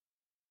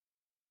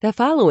The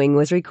following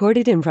was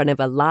recorded in front of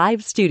a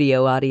live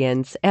studio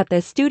audience at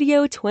the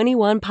Studio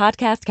 21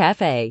 Podcast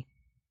Cafe.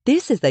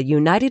 This is the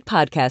United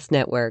Podcast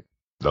Network.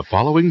 The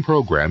following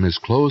program is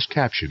closed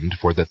captioned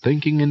for the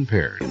thinking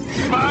impaired.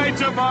 By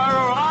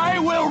tomorrow, I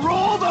will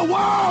rule the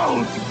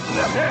world!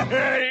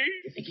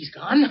 You think he's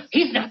gone?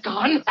 He's not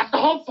gone. That's the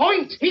whole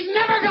point. He's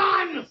never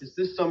gone! Is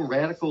this some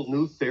radical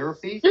new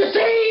therapy? You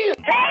see?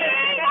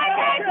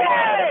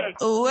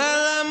 Well,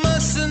 I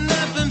must have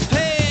not been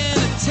paying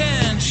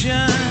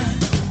attention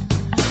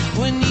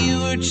when you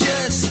were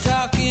just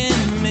talking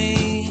to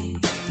me.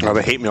 Oh,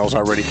 the hate mail's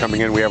already coming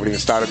in. We haven't even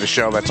started the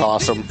show. That's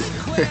awesome.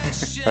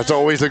 That's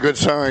always a good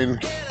sign.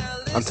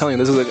 I'm telling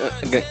you, this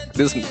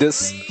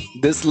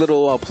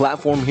little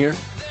platform here,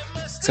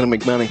 it's gonna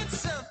make money.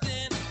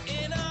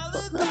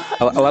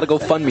 A lot of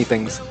GoFundMe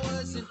things,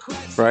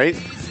 right?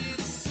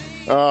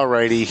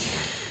 Alrighty.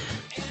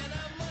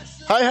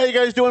 Hi, how you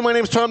guys doing? My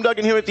name's Tom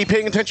Duggan here at the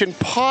Paying Attention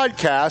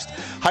Podcast.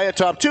 Hi at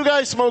top. Two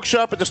Guys Smoke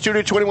Shop at the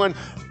Studio 21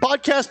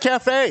 Podcast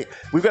Cafe.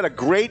 We've got a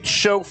great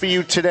show for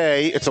you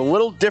today. It's a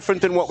little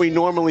different than what we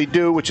normally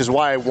do, which is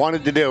why I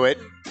wanted to do it.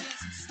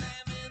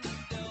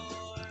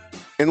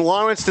 In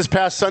Lawrence this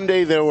past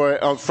Sunday, there were,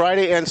 on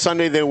Friday and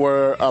Sunday, there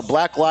were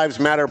Black Lives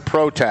Matter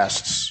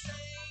protests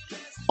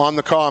on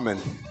the Common.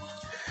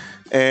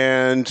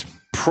 And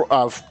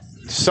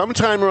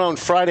sometime around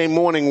Friday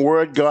morning,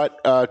 word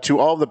got to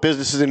all the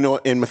businesses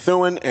in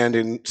Methuen and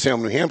in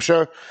Salem, New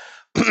Hampshire,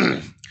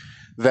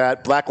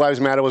 that Black Lives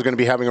Matter was going to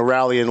be having a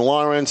rally in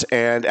Lawrence.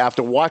 And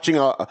after watching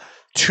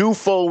 2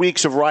 full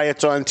weeks of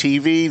riots on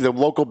TV, the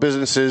local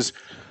businesses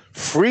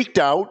freaked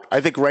out, I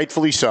think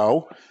rightfully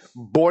so,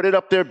 boarded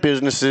up their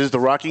businesses. The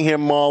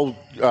Rockingham Mall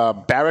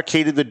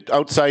barricaded the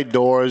outside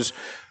doors.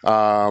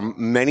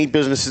 Many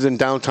businesses in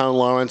downtown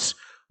Lawrence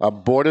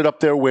boarded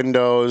up their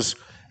windows.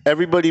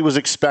 Everybody was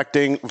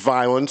expecting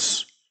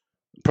violence,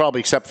 probably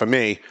except for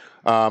me.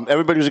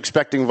 Everybody was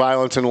expecting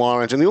violence in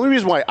Lawrence. And the only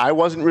reason why I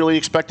wasn't really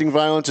expecting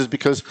violence is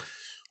because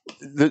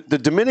the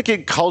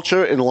Dominican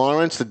culture in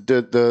Lawrence,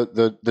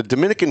 the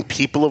Dominican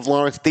people of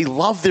Lawrence, they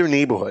love their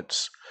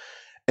neighborhoods.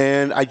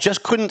 And I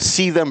just couldn't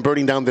see them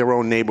burning down their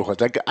own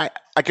neighborhoods. I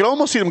could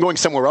almost see them going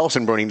somewhere else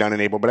and burning down a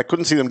neighborhood, but I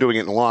couldn't see them doing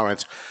it in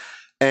Lawrence.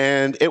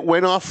 And it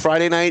went off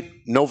Friday night,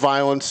 no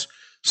violence.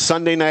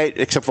 Sunday night,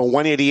 except for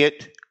one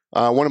idiot,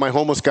 one of my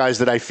homeless guys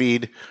that I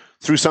feed,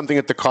 threw something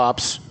at the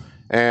cops,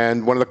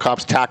 and one of the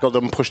cops tackled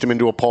him, pushed him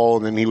into a pole,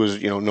 and then he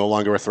was, no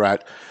longer a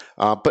threat.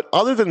 But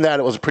other than that,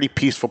 it was a pretty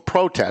peaceful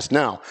protest.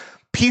 Now,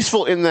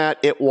 peaceful in that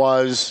it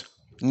was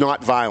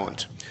not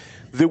violent.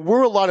 There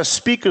were a lot of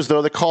speakers,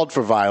 though, that called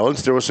for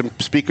violence. There were some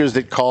speakers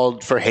that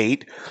called for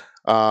hate,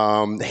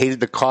 hated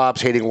the cops,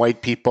 hating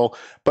white people.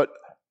 But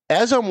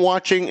as I'm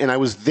watching, and I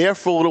was there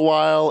for a little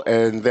while,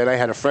 and then I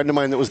had a friend of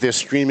mine that was there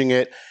streaming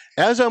it.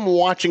 As I'm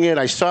watching it,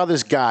 I saw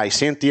this guy,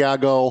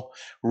 Santiago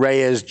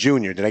Reyes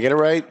Jr. Did I get it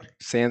right?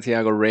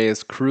 Santiago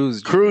Reyes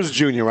Cruz Jr. Cruz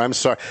Jr., I'm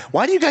sorry.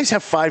 Why do you guys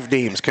have 5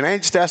 names? Can I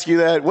just ask you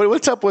that?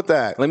 What's up with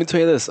that? Let me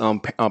tell you this.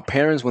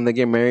 Parents, when they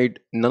get married,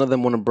 none of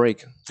them want to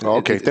break. Oh,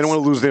 okay. They don't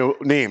want to lose their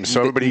names,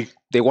 so everybody...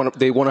 They want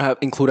to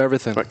include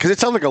everything. Because it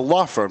sounds like a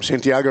law firm,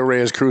 Santiago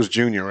Reyes Cruz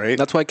Jr., right?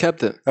 That's why I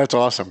kept it. That's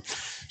awesome.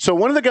 So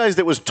one of the guys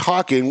that was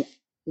talking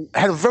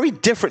had a very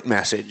different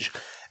message.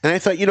 And I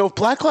thought, if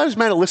Black Lives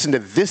Matter listened to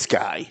this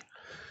guy,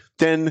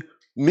 then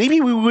maybe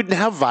we wouldn't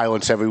have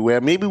violence everywhere.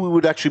 Maybe we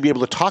would actually be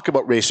able to talk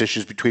about race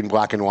issues between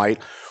black and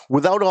white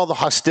without all the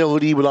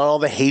hostility, without all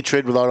the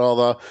hatred,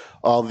 without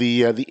all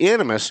the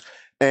animus.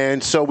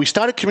 And so we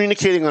started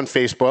communicating on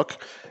Facebook.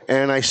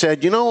 And I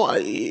said,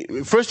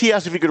 first he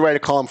asked if he could write a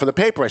column for the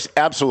paper. I said,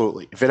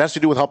 absolutely. If it has to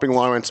do with helping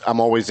Lawrence, I'm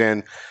always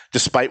in,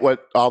 despite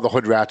what all the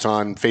hood rats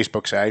on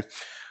Facebook say.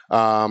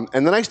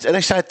 And then I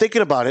started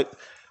thinking about it.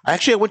 I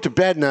went to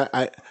bed, and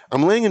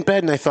I'm laying in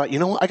bed, and I thought,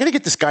 I got to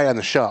get this guy on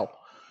the show.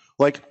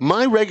 Like,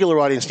 my regular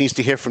audience needs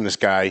to hear from this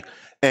guy,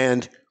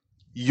 and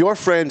your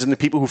friends and the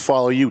people who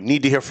follow you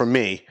need to hear from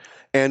me.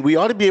 And we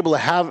ought to be able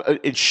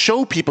to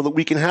show people that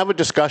we can have a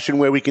discussion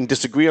where we can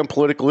disagree on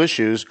political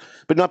issues,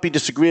 but not be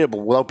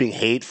disagreeable without being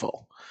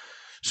hateful.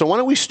 So why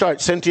don't we start?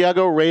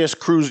 Santiago Reyes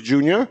Cruz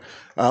Jr.,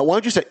 why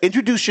don't you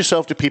introduce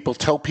yourself to people,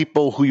 tell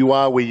people who you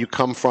are, where you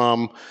come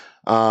from,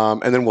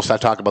 and then we'll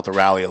start talking about the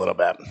rally a little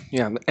bit.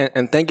 Yeah,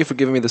 and thank you for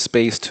giving me the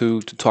space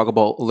to talk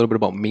about a little bit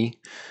about me.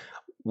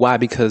 Why?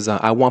 Because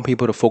I want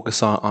people to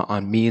focus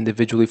on me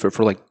individually for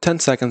like 10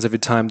 seconds every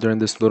time during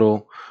this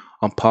little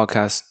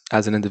podcast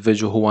as an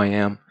individual, who I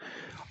am.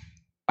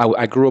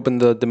 I grew up in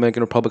the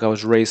Dominican Republic. I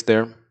was raised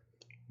there.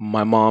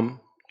 My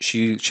mom,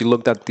 she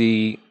looked at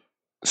the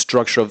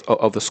structure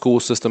of the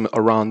school system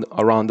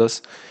around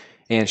us,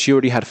 and she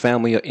already had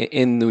family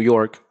in New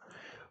York.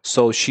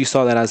 So she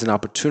saw that as an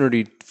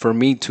opportunity for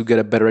me to get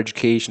a better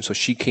education. So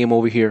she came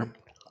over here,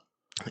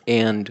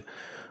 and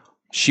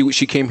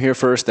she came here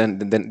first,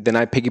 and then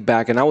I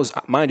piggyback. And I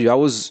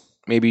was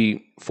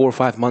maybe 4 or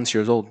 5 months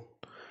old,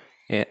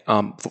 and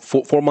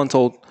 4 months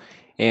old.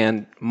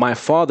 And my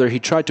father, he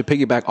tried to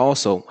piggyback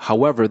also.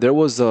 However, there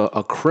was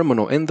a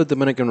criminal in the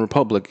Dominican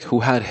Republic who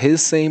had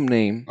his same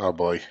name. Oh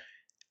boy!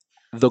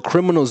 the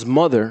criminal's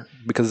mother,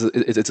 because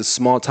it's a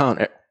small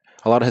town,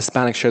 a lot of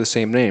Hispanics share the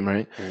same name,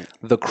 right?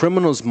 The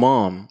criminal's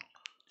mom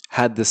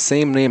had the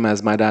same name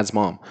as my dad's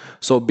mom.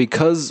 So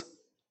because,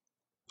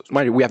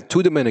 mind you, we have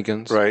two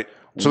Dominicans. Right.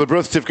 So the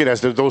birth certificate has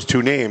those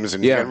two names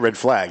and you get red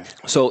flag.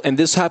 So, and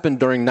this happened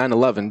during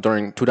 9/11,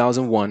 during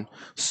 2001.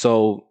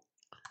 So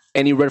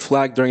any red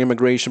flag during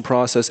immigration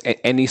process,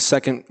 any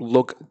second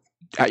look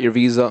at your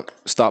visa,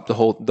 stop the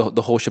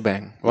whole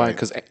shebang, right?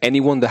 Because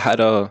anyone that had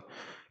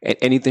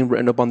anything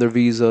written up on their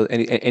visa,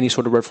 any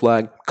sort of red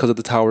flag because of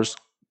the towers,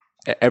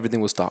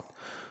 everything was stopped.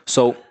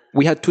 So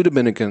we had two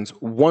Dominicans.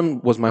 One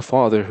was my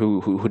father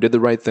who did the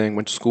right thing,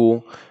 went to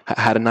school,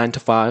 had a 9 to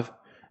 5,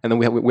 and then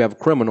we have a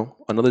criminal,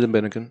 another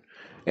Dominican,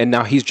 and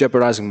now he's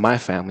jeopardizing my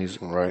family's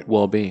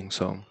well-being.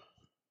 So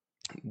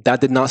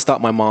that did not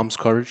stop my mom's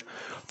courage.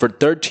 For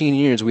 13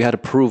 years, we had to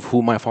prove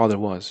who my father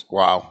was.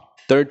 Wow.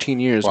 13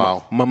 years.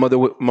 Wow. My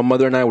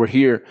mother and I were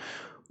here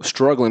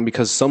struggling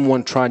because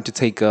someone tried to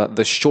take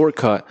the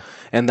shortcut,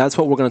 and that's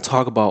what we're going to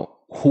talk about.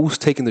 Who's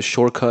taking the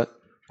shortcut?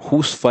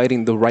 Who's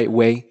fighting the right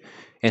way?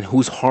 And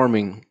who's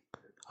harming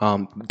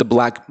the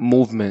Black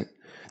movement,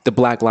 the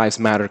Black Lives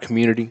Matter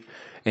community,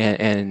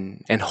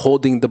 and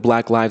holding the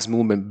Black Lives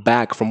movement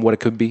back from what it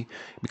could be?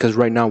 Because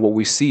right now, what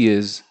we see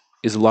is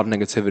a lot of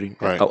negativity,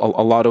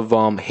 a lot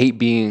of hate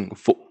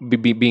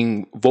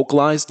being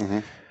vocalized,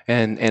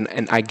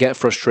 and I get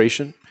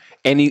frustration.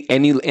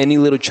 Any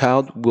little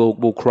child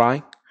will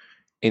cry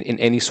in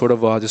any sort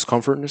of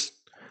discomfortness.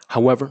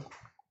 However,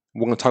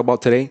 we're going to talk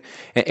about today,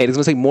 and it's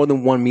going to take more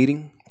than one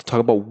meeting to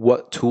talk about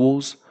what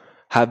tools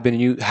have been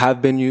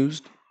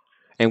used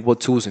and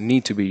what tools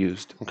need to be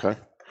used. Okay.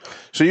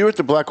 So you were at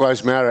the Black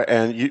Lives Matter,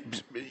 and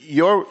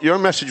your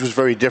message was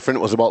very different.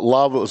 It was about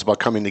love. It was about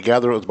coming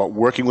together. It was about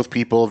working with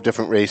people of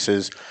different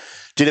races.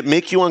 Did it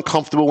make you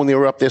uncomfortable when they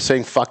were up there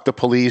saying "fuck the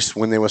police"?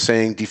 When they were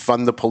saying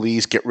 "defund the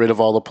police, get rid of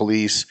all the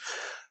police"?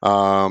 A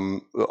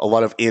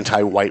lot of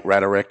anti-white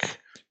rhetoric,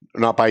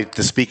 not by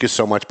the speakers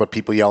so much, but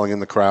people yelling in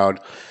the crowd.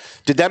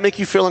 Did that make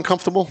you feel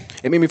uncomfortable?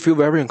 It made me feel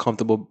very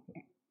uncomfortable.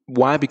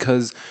 Why?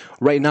 Because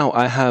right now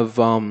I have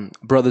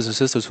brothers and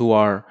sisters who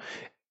are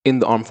in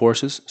the armed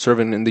forces,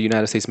 serving in the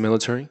United States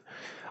military.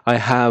 I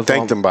have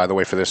thank them, by the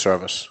way, for their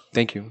service.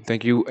 Thank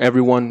you,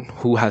 everyone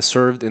who has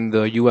served in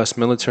the U.S.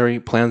 military,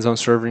 plans on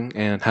serving,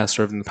 and has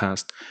served in the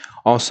past.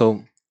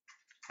 Also,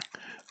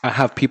 I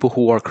have people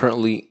who are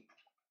currently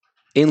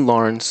in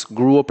Lawrence,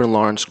 grew up in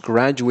Lawrence,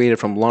 graduated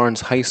from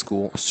Lawrence High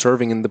School,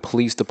 serving in the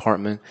police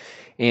department,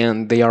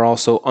 and they are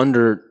also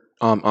under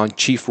on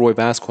Chief Roy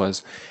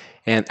Vasquez,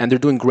 and they're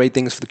doing great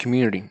things for the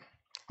community.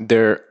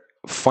 They're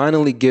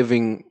finally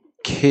giving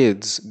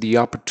kids the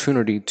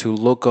opportunity to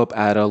look up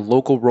at a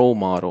local role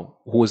model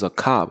who is a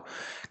cop,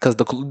 because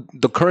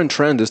the current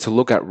trend is to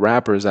look at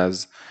rappers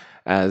as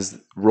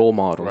role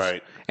models,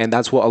 right? And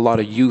that's what a lot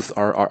of youth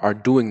are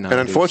doing now. And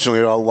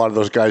unfortunately, a lot of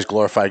those guys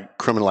glorify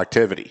criminal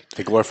activity.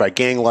 They glorify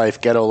gang life,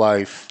 ghetto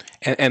life,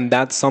 and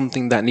that's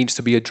something that needs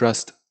to be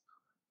addressed.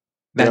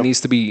 That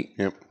needs to be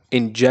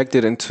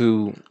injected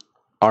into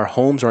our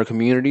homes, our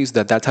communities.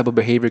 That type of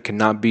behavior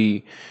cannot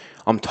be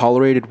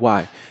tolerated.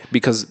 Why?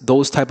 Because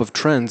those type of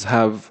trends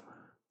have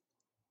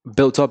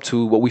built up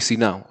to what we see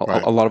now.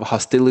 A lot of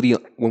hostility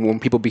when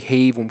people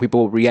behave, when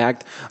people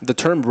react. The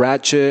term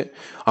ratchet,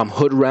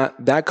 hood rat,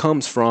 that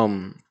comes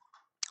from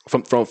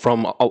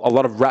a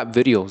lot of rap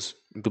videos,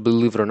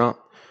 believe it or not.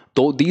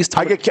 Though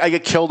I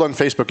get killed on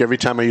Facebook every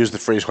time I use the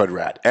phrase hood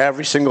rat.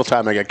 Every single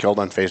time I get killed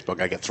on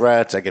Facebook, I get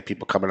threats. I get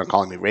people coming and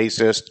calling me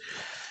racist.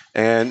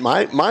 And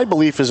my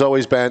belief has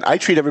always been, I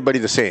treat everybody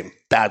the same,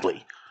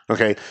 badly.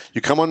 Okay,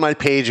 you come on my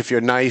page if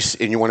you're nice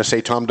and you want to say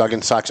Tom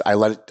Duggan sucks. I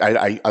let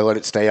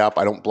it stay up.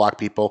 I don't block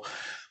people.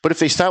 But if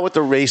they start with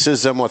the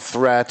racism or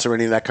threats or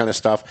any of that kind of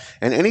stuff,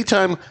 and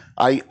anytime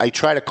I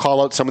try to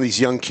call out some of these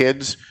young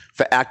kids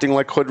for acting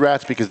like hood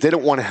rats because they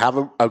don't want to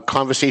have a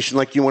conversation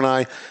like you and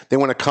I, they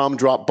want to come,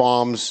 drop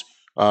bombs,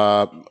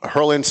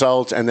 hurl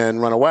insults, and then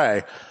run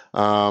away.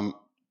 And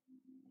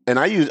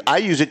I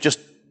use it just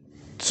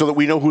so that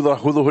we know who the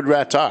hood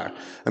rats are.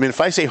 I mean,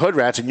 if I say hood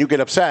rats and you get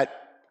upset,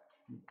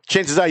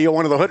 chances are you're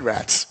one of the hood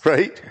rats,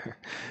 right?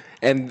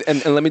 And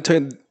let me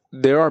tell you,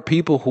 there are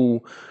people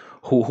who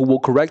will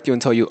correct you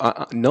and tell you,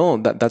 no,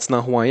 that's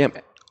not who I am.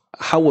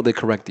 How will they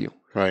correct you?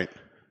 Right.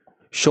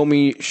 Show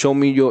me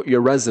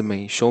your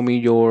resume. Show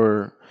me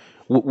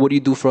what do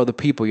you do for other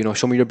people? You know,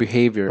 show me your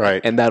behavior,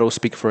 right? And that'll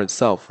speak for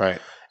itself, right?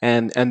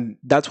 And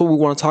that's what we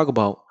want to talk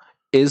about.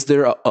 Is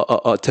there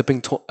a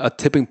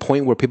tipping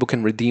point where people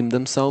can redeem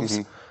themselves?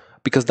 Mm-hmm.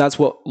 Because that's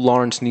what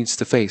Lawrence needs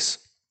to face.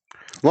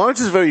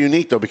 Lawrence is very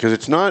unique though, because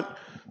it's not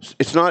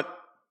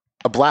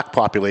a black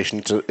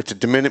population. It's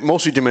a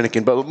mostly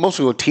Dominican, but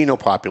mostly Latino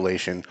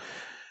population.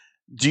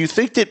 Do you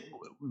think that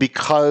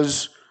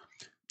because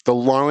the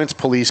Lawrence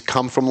police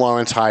come from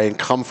Lawrence High and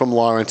come from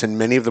Lawrence, and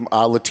many of them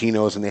are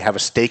Latinos and they have a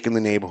stake in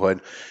the neighborhood,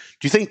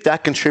 do you think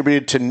that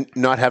contributed to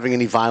not having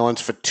any violence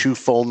for 2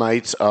 full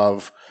nights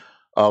of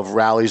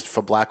rallies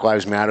for Black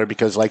Lives Matter?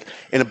 Because like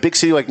in a big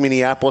city like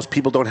Minneapolis,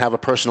 people don't have a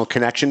personal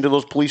connection to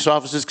those police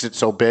officers because it's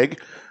so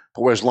big.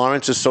 But whereas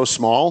Lawrence is so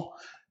small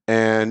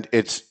and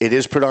it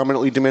is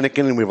predominantly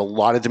Dominican, and we have a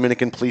lot of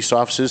Dominican police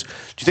officers, do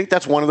you think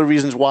that's one of the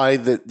reasons why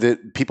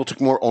that people took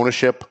more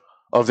ownership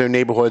of their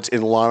neighborhoods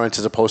in Lawrence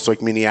as opposed to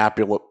like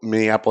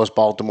Minneapolis,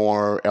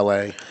 Baltimore,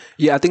 LA?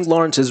 Yeah, I think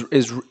Lawrence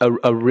is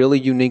a really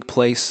unique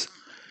place,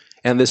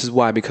 and this is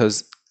why,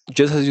 because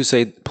just as you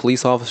say,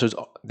 police officers,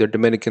 they're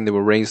Dominican, they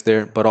were raised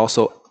there, but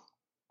also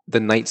the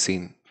night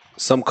scene.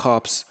 Some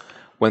cops,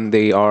 when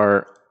they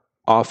are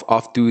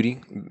off duty,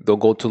 they'll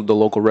go to the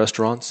local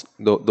restaurants,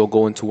 they'll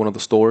go into one of the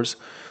stores,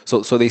 so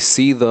they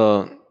see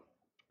the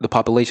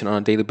population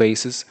on a daily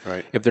basis.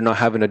 Right. If they're not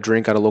having a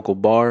drink at a local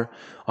bar,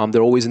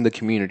 they're always in the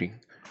community,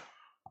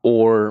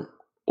 or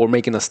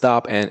making a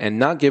stop and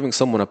not giving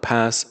someone a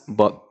pass,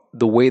 but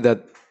the way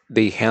that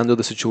they handle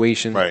the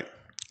situation, Right.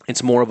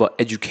 it's more of an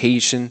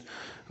education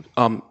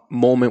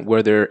moment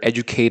where they're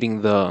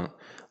educating the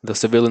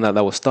civilian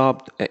that was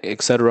stopped,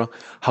 etc.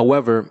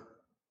 However,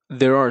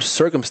 there are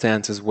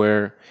circumstances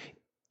where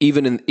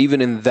even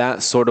in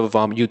that sort of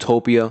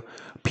utopia,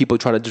 people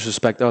try to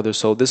disrespect others.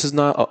 So this is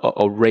not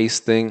a race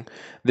thing.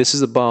 This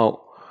is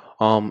about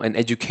an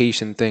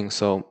education thing.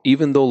 So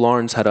even though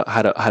Lawrence had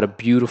a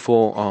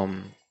beautiful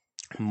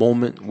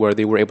moment where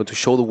they were able to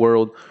show the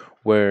world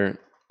where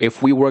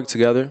if we work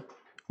together,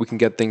 we can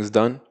get things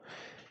done.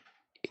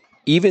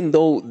 Even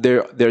though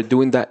they're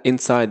doing that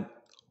inside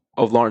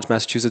of Lawrence,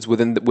 Massachusetts,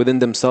 within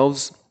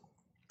themselves,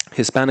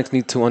 Hispanics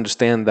need to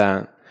understand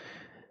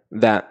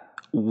that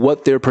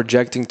what they're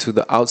projecting to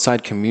the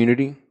outside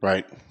community,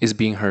 Right. is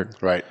being heard.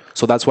 Right.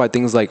 So that's why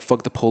things like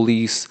fuck the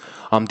police,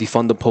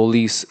 defund the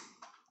police,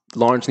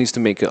 Lawrence needs to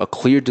make a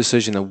clear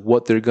decision of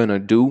what they're going to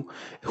do,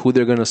 who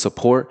they're going to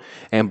support,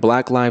 and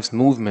Black Lives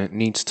Movement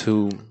needs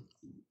to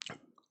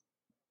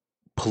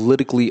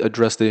politically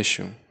address the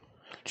issue.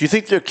 Do you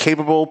think they're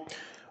capable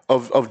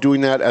of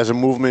doing that as a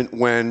movement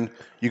when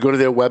you go to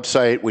their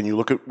website, when you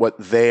look at what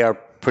they are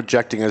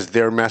projecting as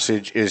their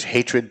message is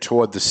hatred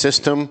toward the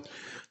system?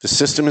 The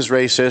system is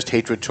racist,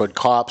 hatred toward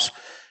cops,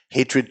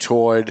 hatred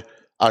toward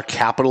our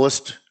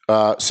capitalist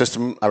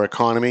system, our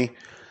economy.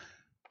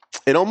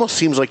 It almost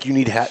seems like you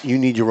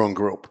need your own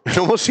group. It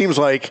almost seems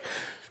like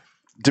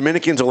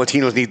Dominicans or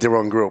Latinos need their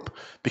own group,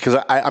 because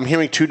I'm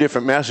hearing two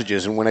different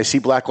messages. And when I see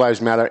Black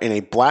Lives Matter in a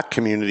black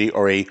community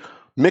or a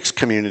mixed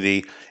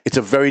community, it's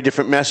a very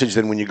different message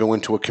than when you go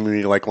into a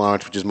community like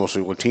Lawrence, which is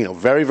mostly Latino.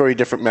 Very, very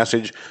different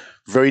message,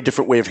 very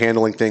different way of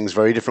handling things,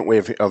 very different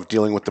way of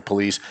dealing with the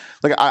police.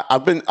 Like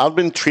I've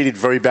been treated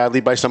very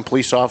badly by some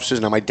police officers.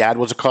 Now, my dad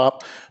was a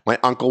cop, my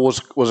uncle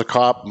was a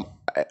cop,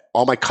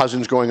 all my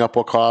cousins growing up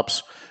were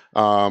cops.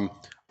 I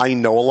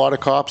know a lot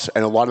of cops,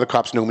 and a lot of the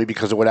cops know me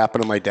because of what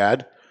happened to my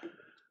dad.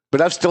 But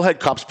I've still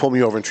had cops pull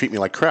me over and treat me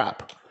like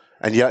crap.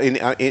 And yeah,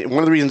 one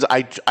of the reasons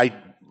I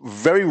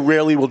very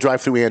rarely will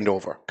drive through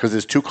Andover, because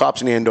there's two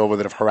cops in Andover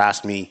that have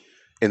harassed me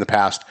in the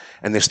past,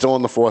 and they're still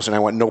on the force, and I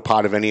want no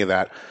part of any of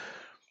that.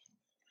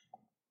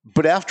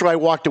 But after I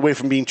walked away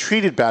from being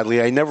treated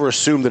badly, I never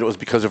assumed that it was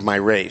because of my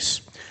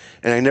race.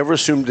 And I never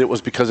assumed that it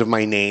was because of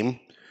my name,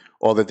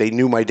 or that they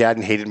knew my dad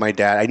and hated my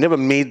dad. I never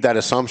made that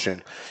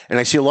assumption. And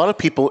I see a lot of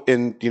people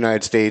in the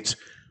United States,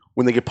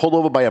 when they get pulled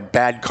over by a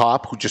bad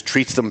cop who just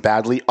treats them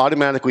badly,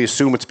 automatically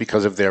assume it's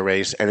because of their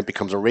race, and it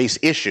becomes a race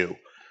issue.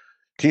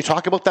 Can you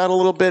talk about that a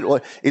little bit?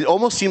 It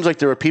almost seems like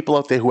there are people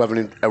out there who have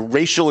a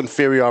racial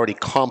inferiority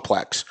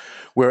complex,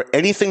 where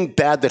anything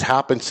bad that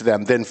happens to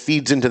them then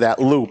feeds into that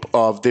loop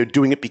of they're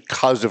doing it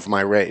because of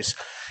my race.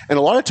 And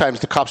a lot of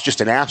times the cop's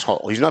just an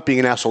asshole. He's not being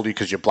an asshole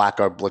because you're black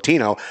or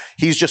Latino.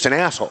 He's just an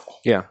asshole.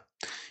 Yeah.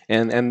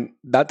 And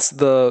that's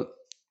the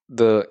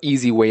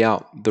easy way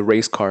out, the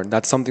race card.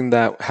 That's something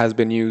that has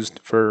been used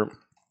for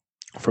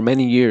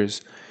many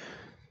years.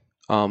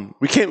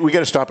 We got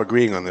to stop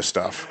agreeing on this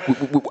stuff.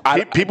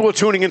 People are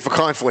tuning in for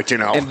conflict, you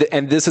know.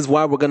 And this is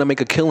why we're going to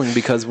make a killing,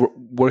 because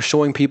we're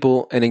showing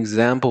people an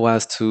example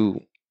as to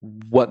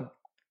what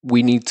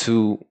we need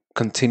to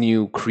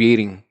continue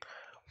creating,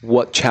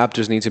 what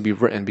chapters need to be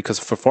written, because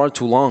for far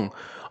too long,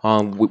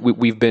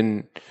 we've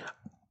been.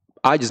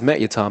 I just met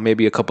you, Tom,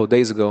 maybe a couple of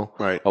days ago,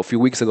 right? A few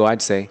weeks ago,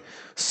 I'd say.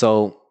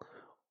 So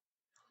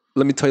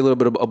let me tell you a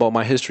little bit about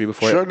my history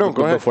before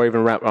I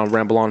even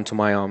ramble on to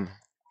my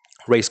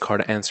race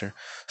card answer.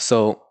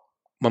 So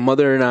my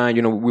mother and I,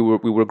 we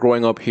were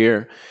growing up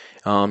here.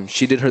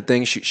 She did her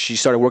thing. She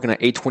started working at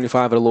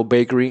 825 at a little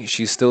bakery.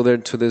 She's still there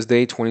to this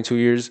day, 22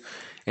 years.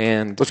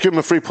 And let's give him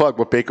a free plug.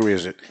 What bakery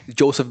is it?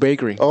 Joseph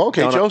Bakery. Oh,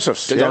 okay,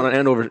 Joseph's. Down on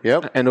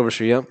Andover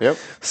Street. Yep.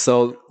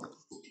 So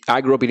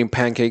I grew up eating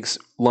pancakes,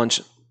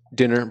 lunch,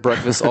 dinner,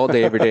 breakfast, all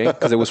day, every day,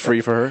 because it was free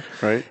for her.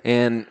 Right.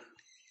 And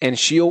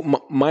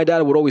my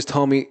dad would always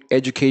tell me,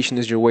 education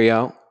is your way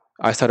out.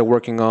 I started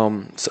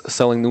working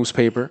selling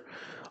newspaper,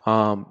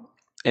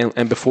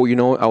 and before you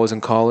know it, I was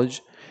in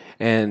college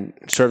and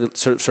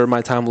served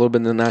my time a little bit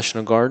in the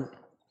National Guard.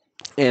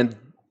 And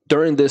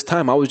during this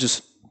time, I was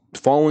just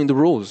following the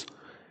rules,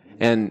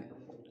 and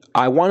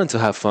I wanted to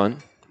have fun.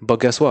 But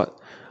guess what?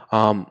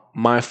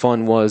 My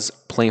fun was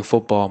playing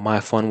football.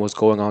 My fun was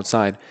going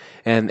outside,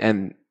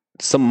 and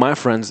some of my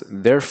friends,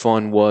 their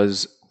fun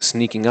was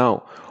sneaking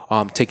out,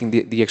 taking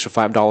the extra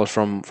 $5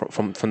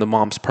 from the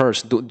mom's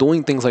purse,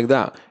 doing things like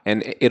that.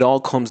 And it all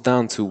comes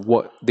down to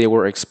what they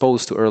were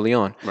exposed to early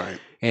on. Right.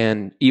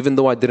 And even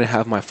though I didn't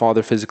have my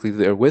father physically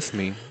there with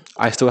me,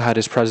 I still had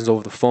his presence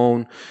over the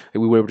phone.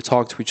 We were able to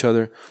talk to each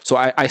other. So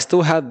I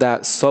still had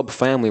that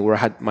sub-family where I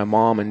had my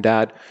mom and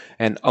dad.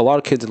 And a lot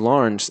of kids in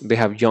Lawrence, they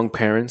have young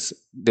parents.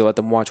 They let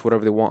them watch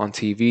whatever they want on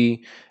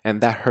TV, and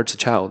that hurts a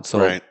child.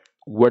 So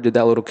where did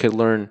that little kid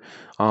learn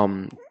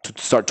to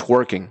start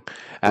twerking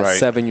at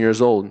 7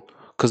 years old?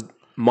 Because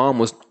mom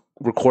was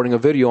recording a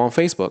video on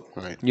Facebook.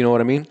 Right. You know what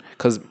I mean?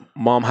 Because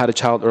mom had a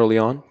child early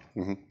on.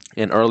 Mm-hmm.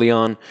 And early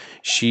on,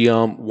 she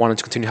wanted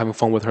to continue having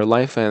fun with her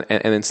life, and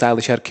then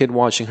sadly, she had a kid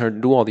watching her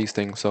do all these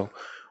things. So,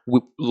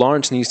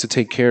 Lawrence needs to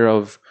take care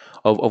of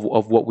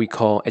what we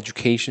call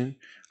education,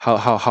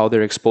 how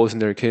they're exposing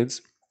their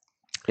kids,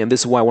 and this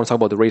is why I want to talk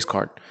about the race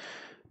card,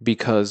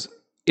 because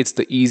it's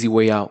the easy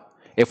way out.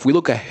 If we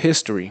look at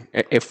history,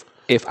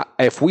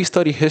 if we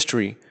study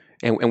history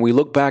and we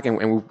look back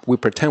and we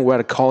pretend we're at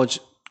a college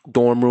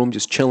dorm room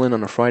just chilling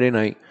on a Friday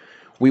night,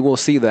 we will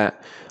see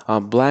that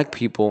black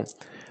people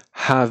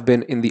have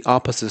been in the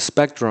opposite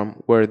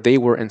spectrum where they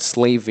were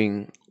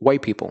enslaving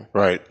white people.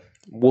 Right.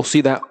 We'll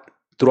see that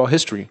throughout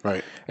history.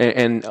 Right.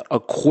 And a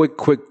quick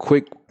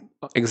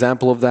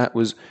example of that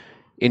was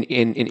in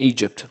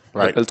Egypt.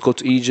 Right. Let's go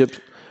to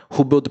Egypt.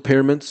 Who built the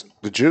pyramids?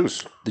 The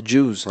Jews. The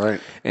Jews. Right.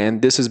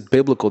 And this is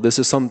biblical. This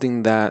is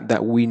something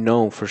that we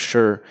know for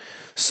sure.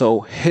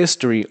 So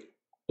history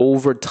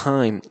over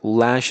time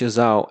lashes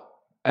out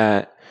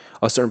at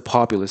a certain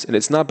populace, and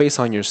it's not based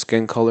on your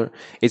skin color.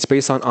 It's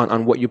based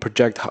on what you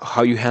project,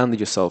 how you handle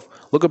yourself.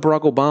 Look at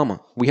Barack Obama.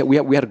 We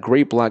had a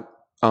great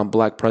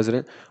black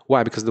president.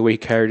 Why? Because of the way he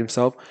carried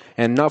himself,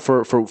 and not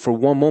for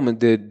one moment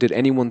did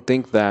anyone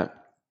think that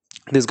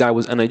this guy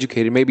was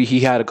uneducated. Maybe he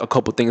had a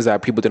couple things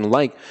that people didn't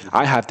like.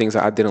 I had things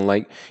that I didn't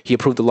like. He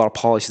approved a lot of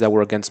policies that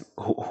were against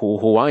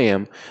who I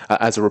am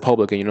as a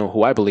Republican. You know,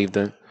 who I believed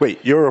in. Wait,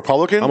 you're a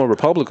Republican? I'm a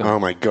Republican. Oh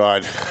my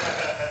God.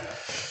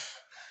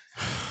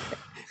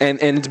 And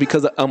it's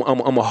because I'm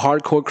a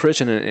hardcore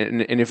Christian,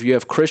 and if you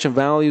have Christian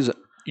values,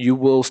 you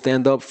will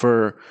stand up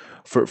for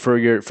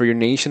your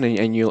nation,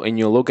 and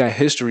you'll look at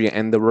history.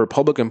 And the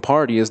Republican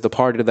Party is the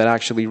party that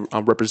actually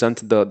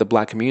represented the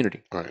black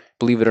community. Right.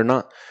 Believe it or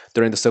not,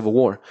 during the Civil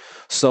War.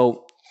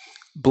 So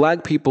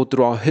black people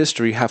throughout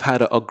history have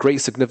had a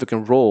great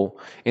significant role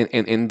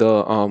in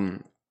the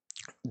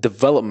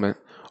development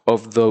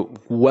of the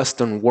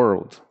Western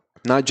world,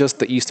 not just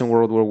the Eastern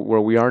world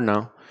where we are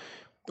now.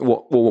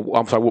 Well,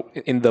 I'm sorry.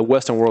 In the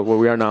Western world where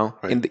we are now,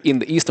 right. in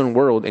the Eastern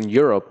world, in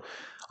Europe,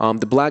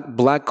 the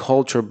black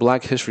culture,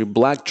 black history,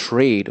 black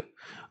trade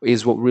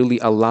is what really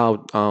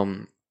allowed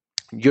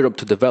Europe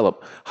to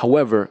develop.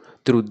 However,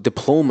 through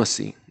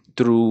diplomacy,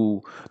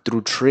 through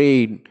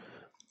trade,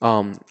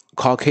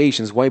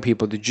 Caucasians, white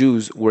people, the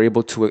Jews were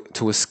able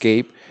to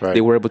escape. Right.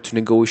 They were able to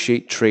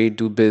negotiate, trade,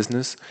 do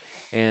business,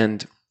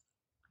 and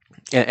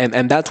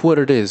that's what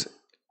it is,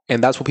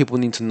 and that's what people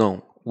need to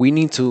know. We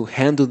need to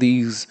handle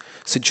these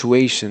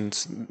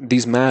situations,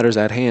 these matters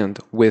at hand,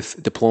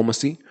 with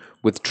diplomacy,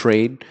 with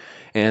trade,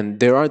 and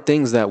there are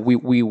things that we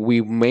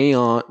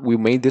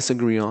may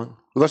disagree on.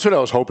 Well, that's what I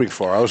was hoping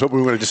for. I was hoping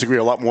we were going to disagree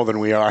a lot more than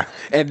we are.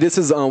 And this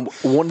is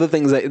one of the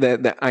things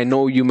that I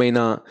know you may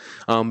not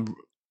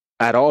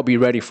at all be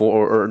ready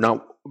for or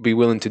not be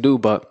willing to do.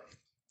 But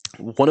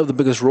one of the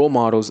biggest role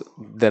models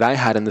that I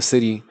had in the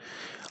city,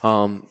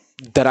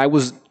 that I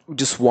was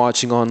just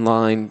watching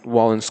online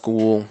while in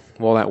school,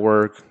 while at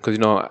work, because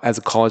as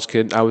a college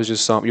kid, I was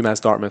just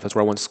UMass Dartmouth. That's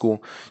where I went to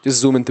school. Just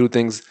zooming through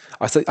things.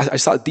 I saw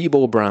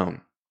Debo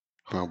Brown.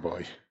 Oh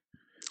boy,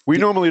 we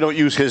normally don't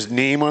use his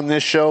name on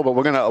this show, but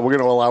we're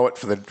gonna allow it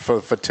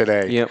for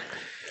today. Yep.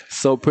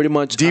 So pretty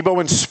much, Debo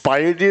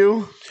inspired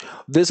you.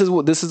 This is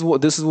what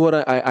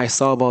I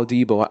saw about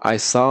Debo. I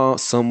saw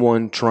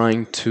someone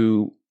trying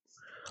to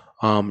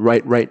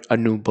write a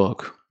new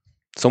book.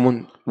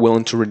 Someone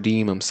willing to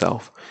redeem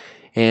himself.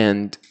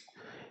 And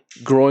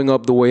growing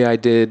up the way I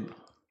did,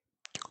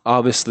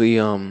 obviously,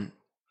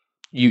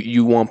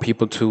 you want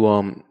people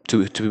to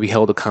be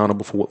held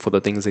accountable for the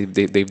things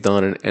they've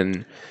done,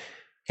 and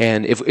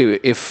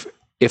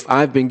if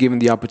I've been given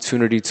the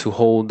opportunity to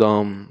hold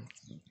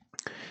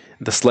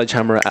the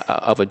sledgehammer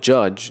of a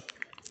judge,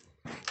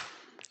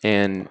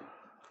 and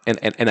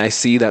I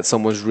see that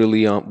someone's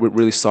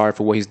really sorry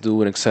for what he's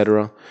doing,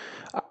 etc.,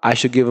 I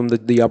should give him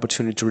the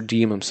opportunity to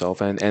redeem himself,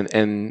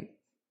 and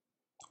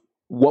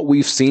what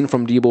we've seen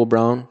from Debo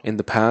Brown in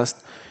the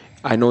past,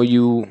 I know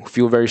you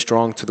feel very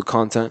strong to the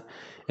content,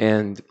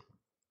 and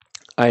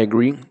I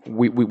agree.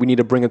 We need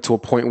to bring it to a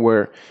point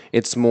where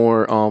it's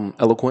more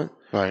eloquent.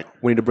 Right.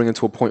 We need to bring it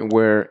to a point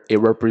where it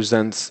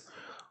represents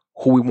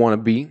who we want to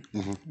be,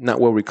 not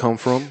where we come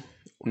from,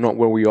 not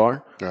where we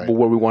are, but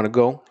where we want to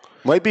go.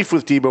 My beef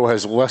with Debo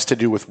has less to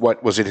do with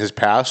what was in his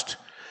past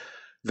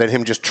than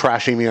him just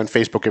trashing me on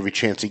Facebook every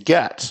chance he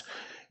gets.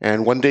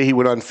 And one day he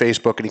went on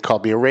Facebook and he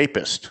called me a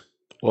rapist.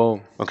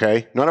 Whoa.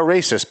 Okay? Not a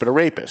racist, but a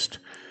rapist.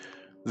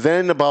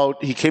 then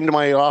he came to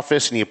my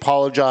office and he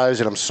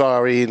apologized and I'm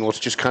sorry and let's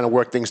just kind of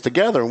work things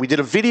together. And we did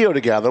a video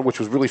together, which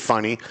was really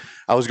funny.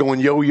 I was going,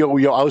 yo, yo,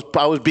 yo.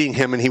 I was being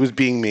him and he was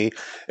being me.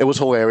 It was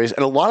hilarious.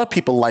 And a lot of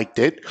people liked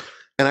it.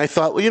 And I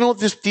thought, well,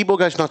 this Debo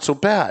guy's not so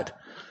bad.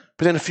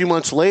 But then a few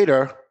months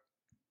later,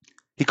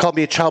 he called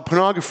me a child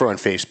pornographer on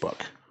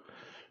Facebook.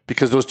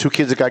 Because those two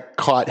kids that got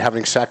caught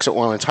having sex at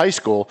Lawrence High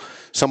School,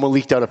 someone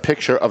leaked out a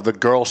picture of the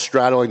girl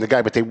straddling the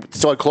guy, but they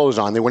still had clothes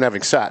on. They weren't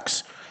having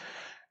sex.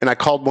 And I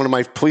called one of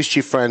my police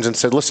chief friends and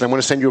said, listen, I'm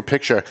going to send you a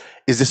picture.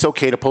 Is this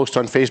okay to post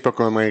on Facebook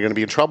or am I going to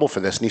be in trouble for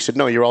this? And he said,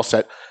 no, you're all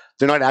set.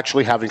 They're not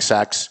actually having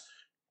sex.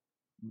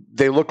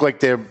 They look like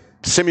they're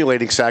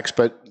simulating sex,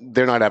 but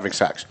they're not having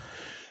sex.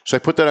 So I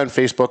put that on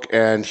Facebook,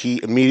 and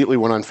he immediately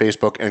went on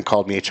Facebook and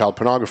called me a child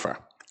pornographer.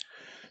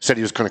 Said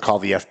he was going to call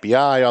the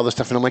FBI, all this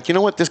stuff. And I'm like, you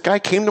know what? This guy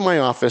came to my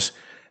office,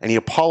 and he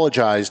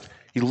apologized.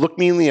 He looked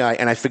me in the eye,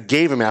 and I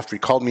forgave him after he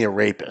called me a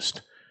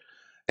rapist.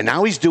 And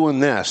now he's doing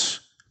this.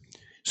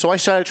 So I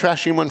started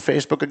trashing him on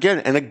Facebook again.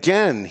 And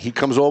again, he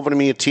comes over to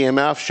me at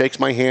TMF, shakes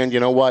my hand. You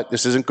know what?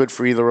 This isn't good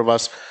for either of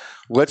us.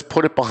 Let's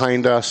put it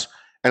behind us.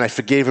 And I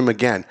forgave him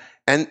again.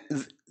 And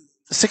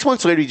 6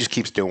 months later, he just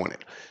keeps doing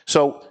it.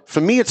 So for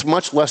me, it's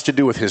much less to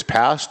do with his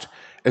past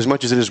as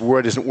much as his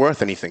word isn't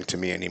worth anything to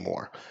me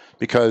anymore.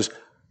 Because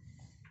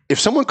if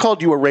someone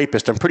called you a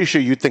rapist, I'm pretty sure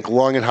you'd think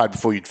long and hard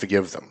before you'd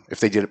forgive them if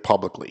they did it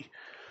publicly.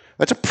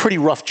 That's a pretty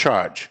rough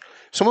charge.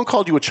 Someone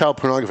called you a child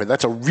pornographer,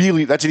 that's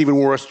an even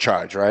worse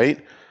charge,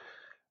 right?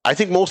 I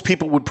think most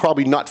people would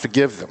probably not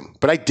forgive them,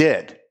 but I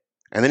did.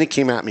 And then he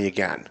came at me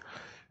again.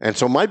 And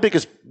so my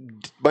biggest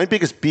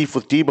beef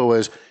with Debo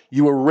is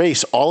you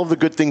erase all of the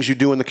good things you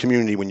do in the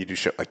community when you do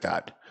shit like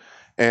that.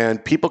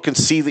 And people can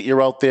see that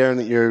you're out there and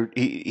that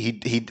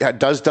he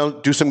does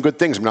do some good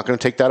things. I'm not going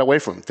to take that away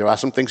from him. There are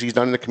some things he's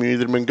done in the community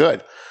that have been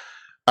good.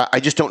 I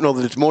just don't know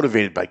that it's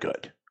motivated by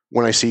good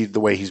when I see the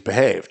way he's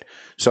behaved.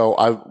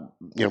 So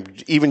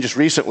even just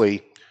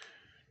recently,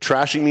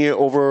 trashing me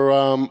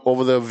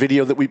over the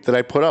video that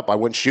I put up. I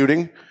went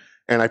shooting,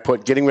 and I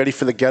put getting ready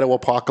for the ghetto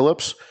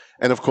apocalypse.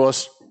 And of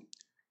course,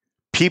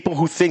 people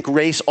who think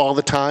race all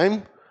the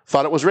time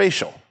thought it was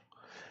racial,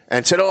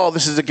 and said, "Oh,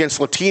 this is against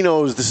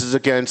Latinos. This is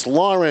against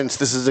Lawrence.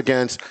 This is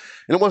against,"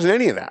 and it wasn't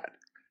any of that.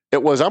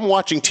 It was I'm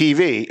watching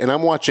TV and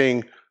I'm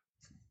watching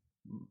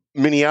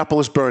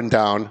Minneapolis burn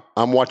down.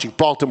 I'm watching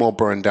Baltimore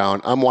burn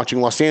down. I'm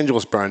watching Los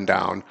Angeles burn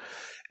down.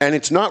 And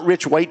it's not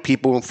rich white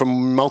people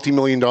from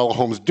multi-million-dollar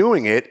homes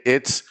doing it.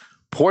 It's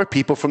poor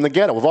people from the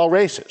ghetto of all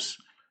races.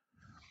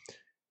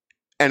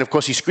 And, of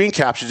course, he screen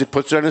captures it,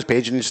 puts it on his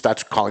page, and he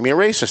starts calling me a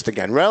racist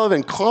again. Rather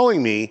than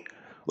calling me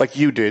like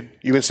you did,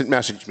 you instant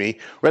messaged me,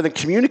 rather than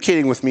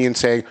communicating with me and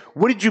saying,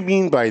 what did you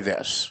mean by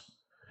this?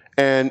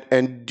 And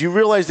do you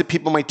realize that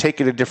people might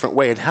take it a different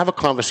way and have a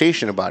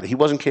conversation about it? He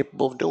wasn't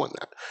capable of doing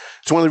that.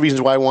 It's one of the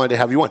reasons why I wanted to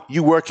have you on.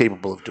 You were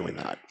capable of doing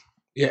that.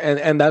 Yeah,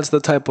 and that's the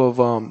type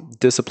of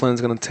discipline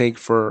it's going to take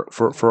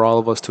for all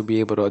of us to be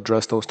able to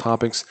address those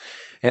topics.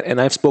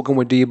 And I've spoken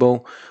with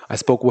Debo. I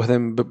spoke with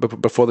him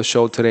before the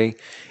show today,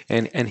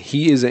 and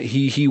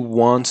he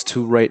wants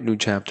to write new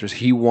chapters.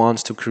 He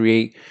wants to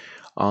create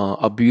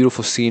a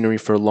beautiful scenery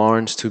for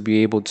Lawrence to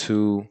be able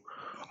to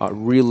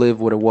relive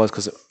what it was.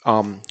 Because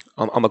on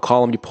the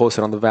column you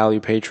posted on the Value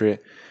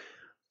Patriot,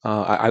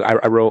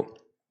 I wrote,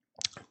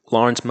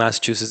 Lawrence,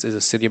 Massachusetts is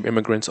a city of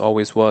immigrants,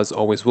 always was,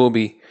 always will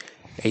be,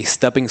 a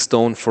stepping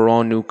stone for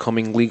all new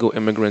coming legal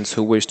immigrants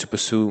who wish to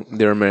pursue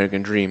their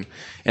American dream.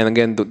 And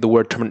again,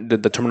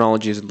 the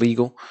terminology is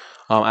legal.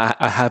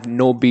 I have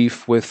no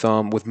beef with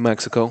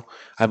Mexico.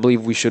 I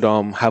believe we should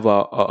have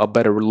a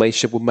better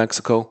relationship with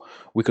Mexico.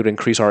 We could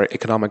increase our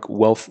economic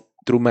wealth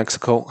through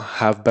Mexico,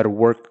 have better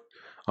work,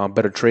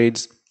 better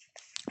trades.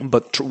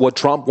 But what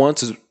Trump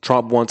wants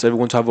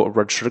everyone to have a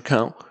registered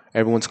account.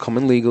 Everyone's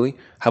coming legally,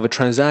 have a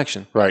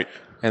transaction. Right.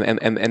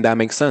 And that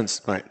makes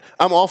sense. Right.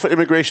 I'm all for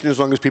immigration as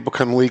long as people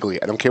come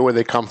legally. I don't care where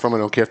they come from. I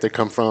don't care if they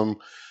come from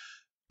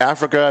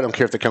Africa. I don't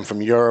care if they come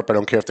from Europe. I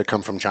don't care if they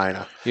come from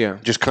China. Yeah.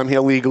 Just come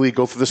here legally,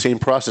 go through the same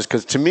process.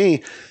 Because to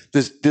me,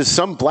 there's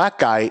some black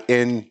guy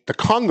in the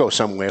Congo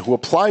somewhere who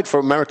applied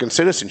for American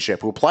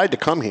citizenship, who applied to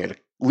come here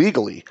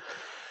legally.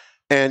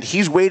 And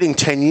he's waiting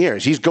 10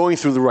 years. He's going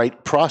through the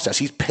right process.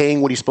 He's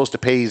paying what he's supposed to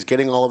pay. He's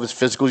getting all of his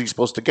physicals he's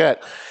supposed to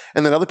get.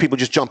 And then other people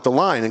just jump the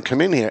line and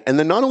come in here. And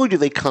then not only do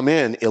they come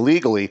in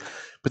illegally,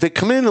 but they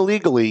come in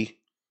illegally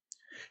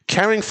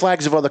carrying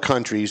flags of other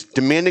countries,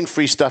 demanding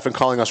free stuff and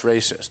calling us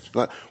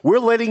racist. We're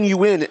letting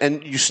you in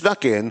and you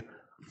snuck in,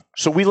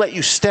 so we let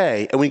you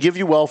stay. And we give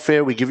you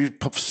welfare. We give you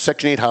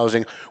Section 8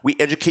 housing. We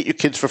educate your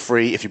kids for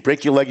free. If you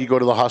break your leg, you go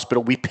to the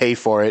hospital. We pay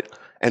for it.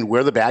 And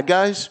we're the bad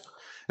guys?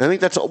 And I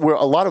think that's where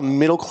a lot of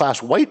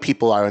middle-class white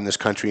people are in this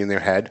country in their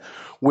head,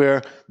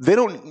 where they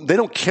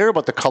don't care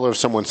about the color of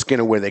someone's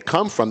skin or where they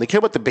come from. They care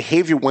about the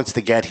behavior once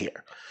they get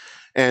here.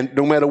 And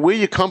no matter where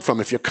you come from,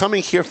 if you're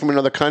coming here from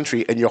another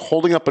country and you're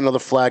holding up another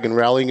flag and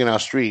rallying in our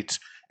streets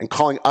and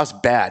calling us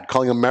bad,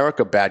 calling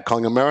America bad,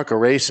 calling America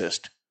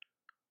racist,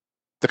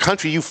 the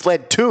country you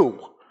fled to,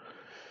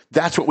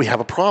 that's what we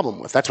have a problem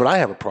with. That's what I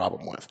have a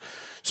problem with.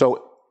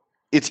 So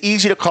it's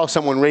easy to call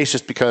someone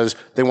racist because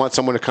they want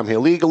someone to come here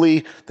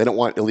legally. They don't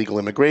want illegal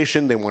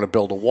immigration. They want to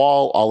build a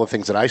wall, all the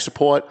things that I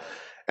support.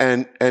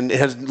 And it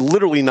has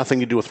literally nothing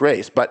to do with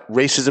race. But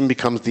racism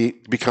becomes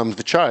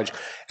the charge.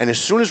 And as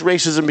soon as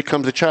racism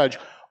becomes the charge,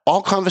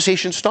 all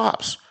conversation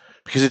stops.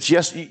 Because it's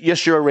yes,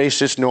 you're a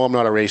racist. No, I'm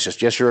not a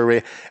racist. Yes, you're a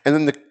racist. And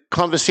then the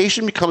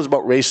conversation becomes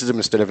about racism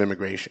instead of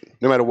immigration,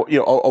 no matter what,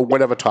 or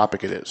whatever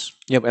topic it is.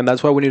 Yep, and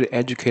that's why we need to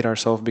educate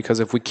ourselves, because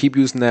if we keep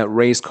using that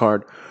race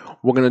card,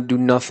 we're going to do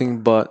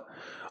nothing but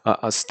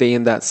stay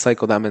in that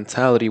cycle, that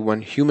mentality.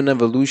 When human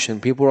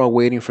evolution, people are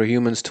waiting for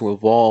humans to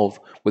evolve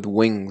with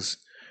wings,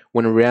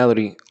 when in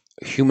reality,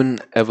 human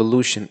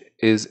evolution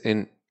is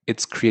in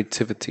its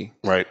creativity.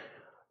 Right.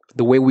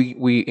 The way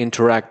we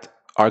interact,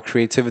 our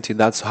creativity,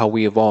 that's how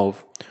we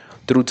evolve.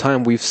 Through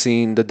time, we've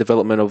seen the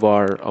development of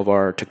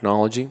our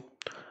technology,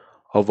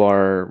 of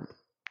our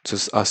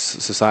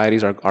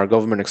societies, our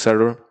government,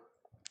 etc.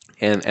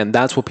 And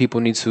that's what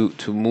people need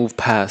to move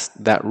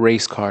past, that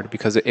race card.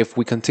 Because if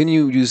we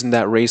continue using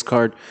that race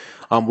card,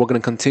 we're going to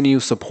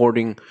continue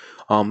supporting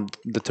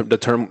the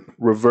term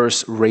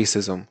reverse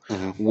racism,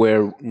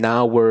 where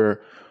now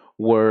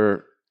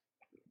we're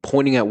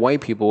pointing at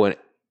white people, and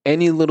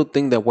any little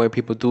thing that white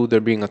people do,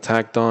 they're being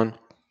attacked on.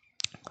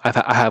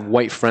 I have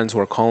white friends who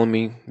are calling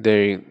me.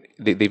 They've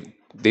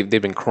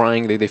been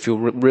crying. They feel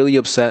really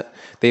upset.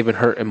 They've been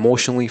hurt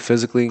emotionally,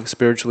 physically,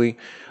 spiritually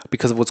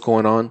because of what's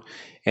going on,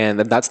 and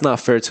that's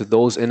not fair to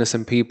those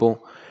innocent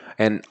people.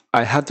 And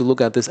I have to look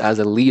at this as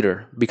a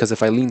leader, because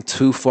if I lean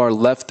too far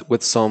left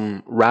with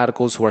some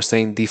radicals who are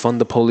saying defund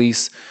the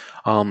police,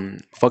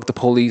 fuck the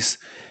police,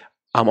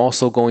 I'm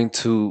also going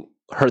to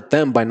hurt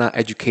them by not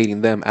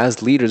educating them.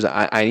 As leaders,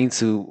 I need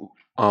to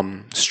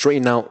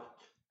straighten out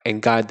and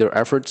guide their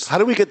efforts. How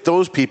do we get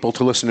those people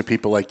to listen to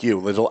people like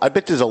you? I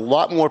bet there's a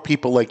lot more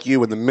people like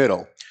you in the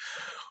middle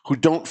who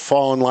don't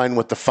fall in line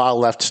with the far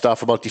left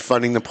stuff about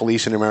defunding the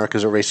police in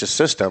America's a racist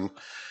system,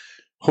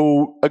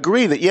 who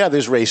agree that, yeah,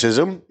 there's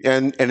racism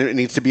and it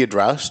needs to be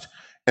addressed,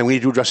 and we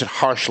need to address it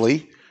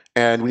harshly,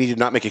 and we need to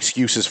not make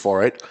excuses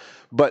for it.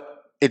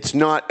 But it's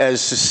not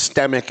as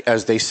systemic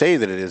as they say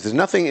that it is. There's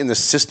nothing in the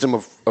system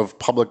of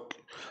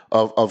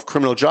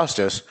criminal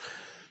justice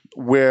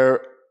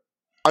where,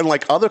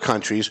 unlike other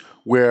countries,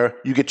 where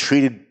you get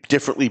treated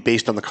differently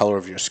based on the color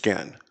of your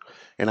skin.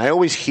 And I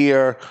always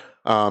hear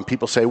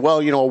people say,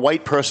 well, a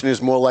white person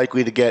is more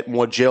likely to get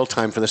more jail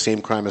time for the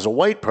same crime as a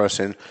white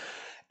person.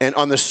 And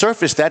on the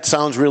surface, that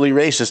sounds really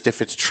racist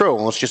if it's true.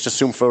 And let's just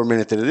assume for a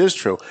minute that it is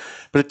true.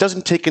 But it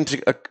doesn't take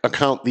into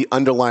account the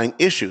underlying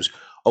issues.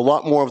 A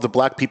lot more of the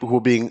black people who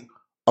are being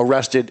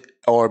arrested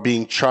or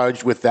being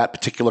charged with that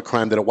particular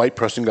crime that a white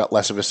person got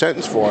less of a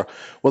sentence for,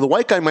 well, the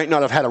white guy might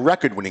not have had a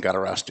record when he got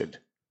arrested.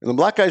 And the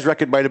black guy's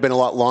record might have been a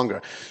lot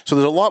longer. So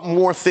there's a lot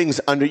more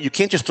things under. You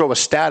can't just throw a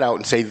stat out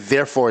and say,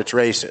 therefore it's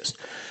racist.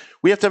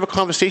 We have to have a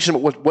conversation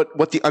about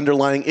what the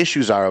underlying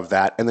issues are of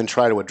that, and then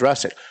try to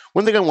address it.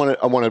 One thing I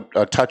want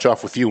to touch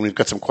off with you, and we've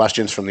got some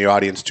questions from the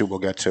audience too we'll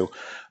get to.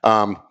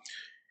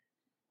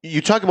 You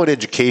talk about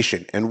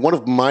education, and one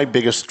of my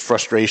biggest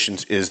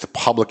frustrations is the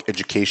public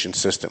education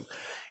system.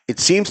 It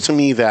seems to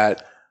me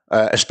that,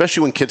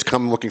 especially when kids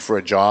come looking for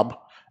a job,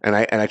 and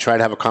I try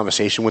to have a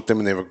conversation with them,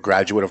 and they're a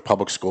graduate of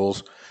public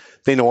schools,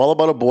 they know all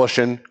about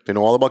abortion, they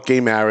know all about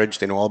gay marriage,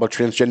 they know all about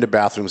transgender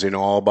bathrooms, they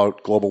know all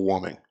about global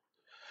warming.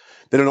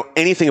 They don't know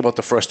anything about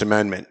the First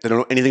Amendment. They don't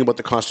know anything about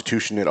the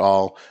Constitution at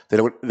all. They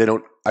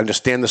don't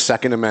understand the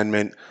Second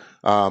Amendment.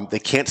 They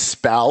can't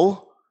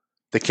spell.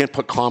 They can't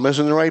put commas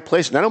in the right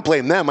place. And I don't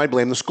blame them. I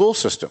blame the school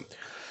system.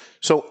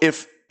 So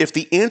if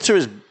the answer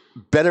is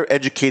better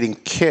educating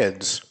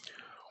kids,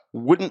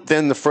 wouldn't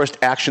then the first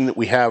action that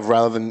we have,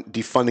 rather than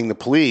defunding the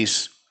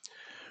police,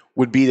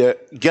 would be to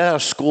get our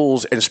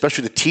schools, and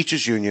especially the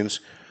teachers' unions,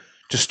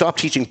 to stop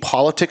teaching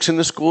politics in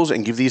the schools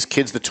and give these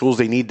kids the tools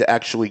they need to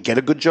actually get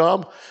a good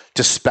job,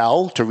 to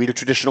spell, to read a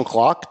traditional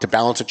clock, to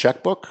balance a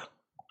checkbook?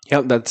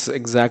 Yeah, that's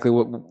exactly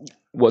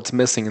what's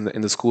missing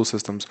in the school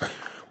systems.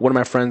 One of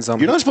my friends, you're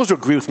not supposed to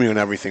agree with me on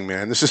everything,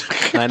 man. This is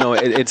I know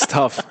it's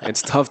tough.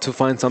 It's tough to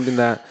find something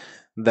that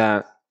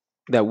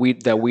we.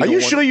 Are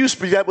you sure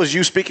that was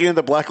you speaking at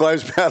the Black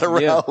Lives Matter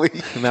rally?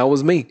 That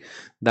was me.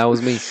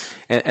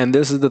 And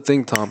this is the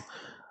thing, Tom.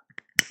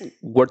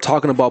 We're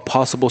talking about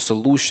possible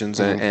solutions,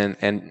 and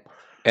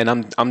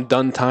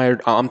I'm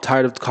tired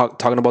of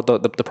talking about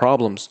the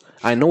problems.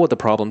 I know what the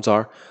problems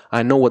are.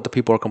 I know what the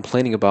people are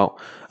complaining about.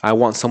 I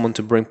want someone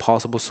to bring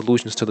possible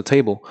solutions to the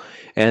table.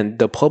 And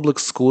the public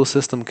school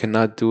system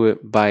cannot do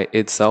it by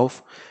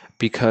itself,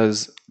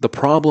 because the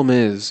problem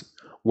is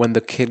when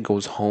the kid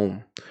goes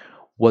home,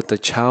 what the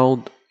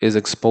child is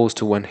exposed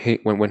to when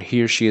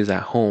he or she is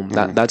at home.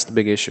 That's the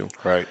big issue.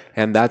 Right.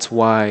 And that's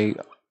why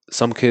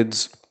some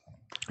kids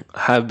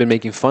have been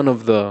making fun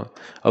of the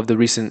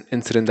recent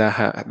incident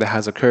that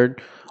has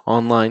occurred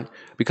online,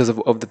 because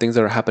of the things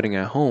that are happening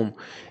at home.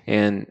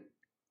 And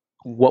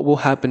what will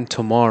happen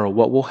tomorrow,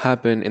 what will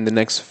happen in the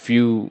next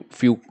few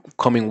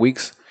coming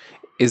weeks,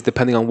 is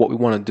depending on what we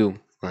want to do.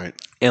 Right.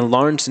 And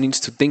Lawrence needs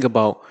to think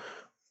about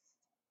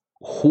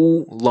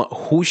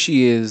who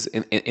she is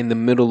in the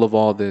middle of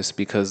all this,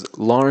 because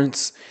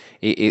Lawrence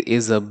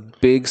is a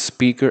big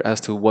speaker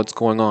as to what's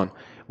going on.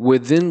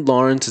 Within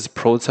Lawrence's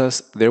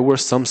protest, there were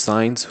some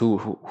signs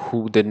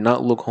who did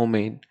not look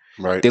homemade.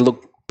 Right. They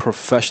looked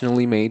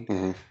professionally made,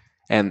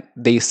 and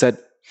they said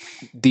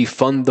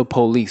defund the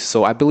police.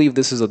 So I believe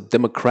this is a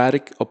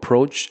democratic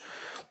approach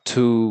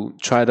to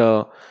try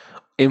to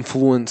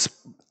influence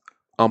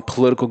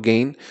political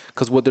gain,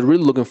 because what they're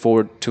really looking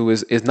forward to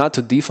is not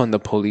to defund the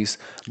police,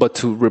 but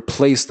to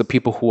replace the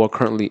people who are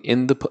currently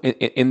in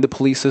the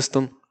police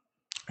system,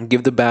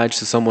 give the badge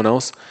to someone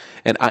else.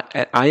 And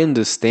I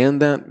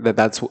understand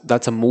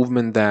that's a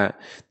movement that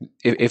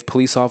if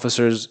police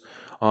officers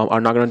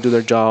are not going to do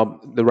their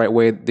job the right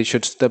way, they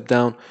should step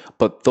down.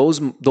 But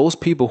those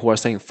people who are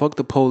saying fuck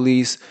the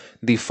police,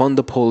 defund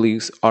the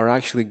police, are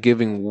actually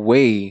giving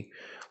way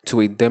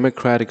to a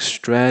democratic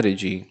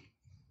strategy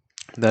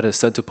that is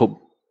said to put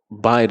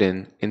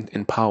Biden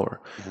in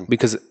power,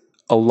 because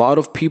a lot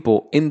of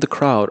people in the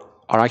crowd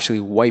are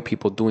actually white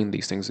people doing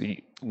these things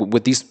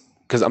with these.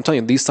 Because I'm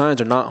telling you, these signs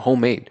are not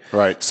homemade.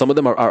 Right. Some of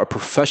them are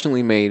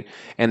professionally made,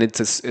 and it's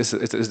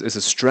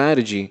a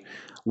strategy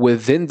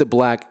within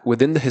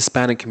the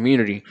Hispanic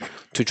community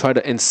to try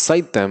to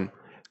incite them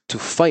to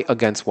fight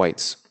against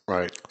whites.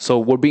 Right. So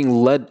we're being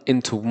led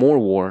into more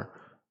war.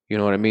 You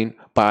know what I mean?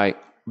 By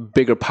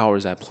bigger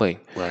powers at play.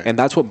 Right. And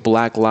that's what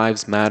Black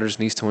Lives Matters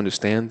needs to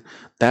understand.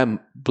 That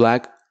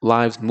Black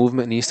Lives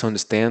movement needs to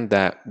understand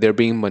that they're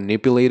being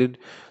manipulated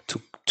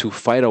to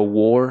fight a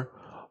war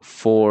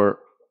for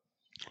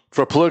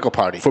a political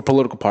party.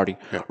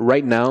 Yeah.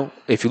 Right now,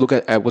 if you look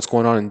at what's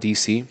going on in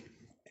DC,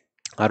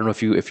 I don't know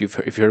if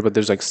you've heard, but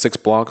there's like 6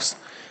 blocks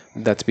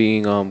that's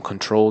being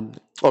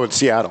controlled. Oh, it's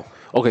Seattle.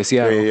 Okay,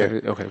 Seattle. Yeah.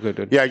 Okay,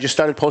 good. Yeah, I just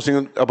started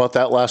posting about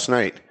that last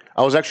night.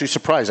 I was actually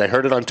surprised. I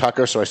heard it on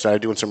Tucker, so I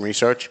started doing some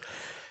research.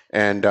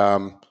 And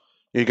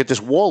you get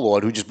this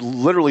warlord who just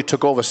literally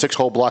took over 6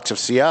 whole blocks of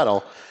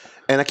Seattle.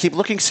 And I keep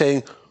looking,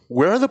 saying,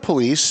 where are the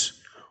police?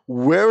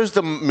 Where is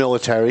the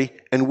military?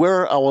 And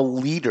where are our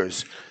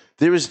leaders?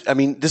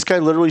 This guy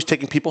literally is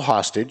taking people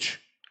hostage,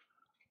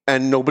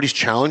 and nobody's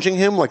challenging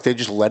him. Like, they're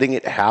just letting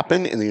it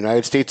happen in the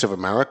United States of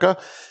America.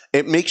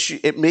 It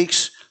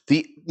makes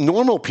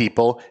normal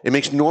people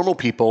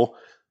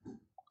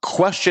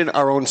question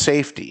our own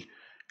safety.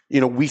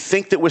 You know, we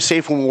think that we're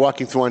safe when we're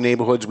walking through our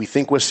neighborhoods. We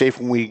think we're safe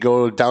when we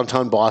go to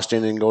downtown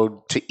Boston and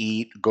go to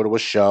eat, go to a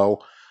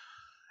show.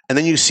 And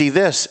then you see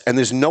this, and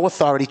there's no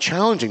authority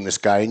challenging this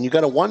guy. And you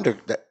got to wonder,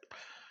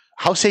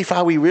 how safe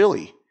are we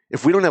really?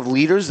 If we don't have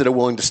leaders that are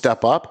willing to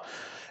step up.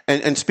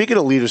 And speaking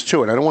of leaders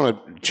too, and I don't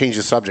want to change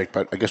the subject,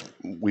 but I guess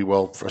we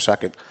will for a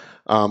second.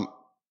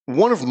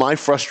 One of my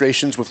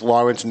frustrations with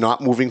Lawrence not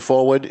moving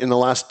forward in the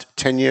last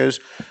 10 years,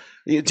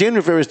 Dan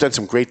Rivera has done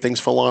some great things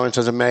for Lawrence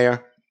as a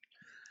mayor.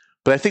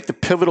 But I think the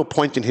pivotal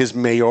point in his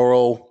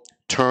mayoral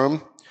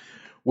term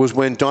was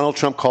when Donald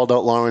Trump called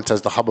out Lawrence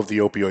as the hub of the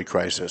opioid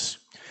crisis.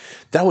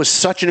 That was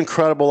such an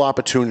incredible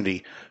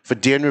opportunity for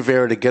Dan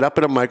Rivera to get up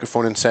at a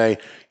microphone and say,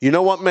 you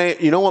know what,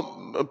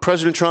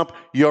 President Trump,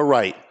 you're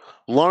right.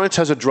 Lawrence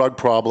has a drug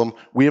problem.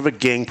 We have a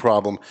gang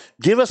problem.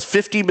 Give us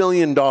 $50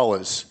 million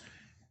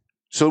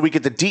so we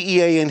get the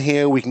DEA in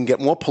here. We can get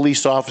more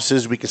police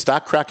officers. We can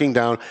start cracking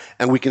down,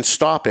 and we can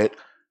stop it.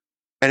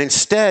 And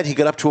instead, he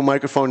got up to a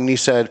microphone and he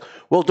said,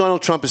 well,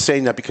 Donald Trump is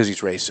saying that because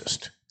he's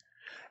racist.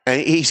 And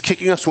he's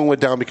kicking us when we're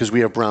down because we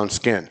have brown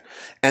skin.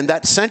 And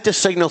that sent a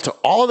signal to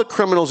all of the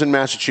criminals in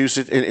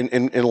Massachusetts,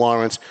 in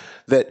Lawrence,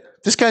 that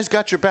this guy's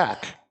got your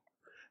back.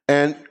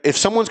 And if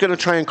someone's going to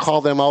try and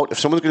call them out, if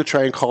someone's going to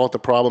try and call out the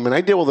problem, and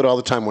I deal with it all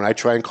the time when I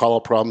try and call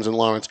out problems in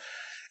Lawrence,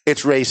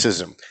 it's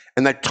racism.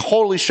 And that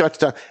totally shuts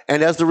down.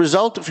 And as the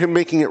result of him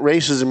making it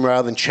racism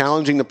rather than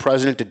challenging the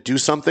president to do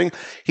something,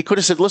 he could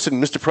have said, listen,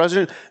 Mr.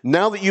 President,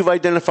 now that you've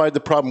identified the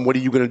problem, what are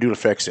you going to do to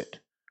fix it?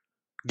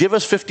 Give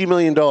us $50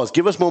 million.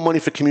 Give us more money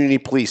for community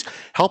police.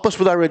 Help us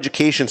with our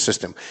education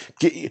system.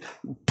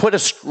 Put a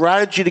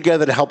strategy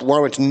together to help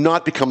Lawrence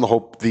not become the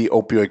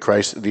opioid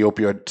crisis, the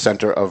opioid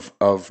center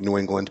of New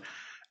England.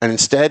 And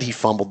instead, he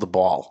fumbled the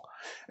ball.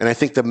 And I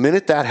think the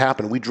minute that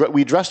happened,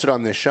 we addressed it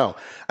on this show.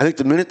 I think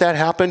the minute that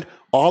happened,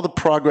 all the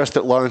progress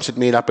that Lawrence had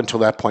made up until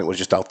that point was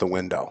just out the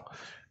window.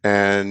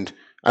 And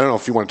I don't know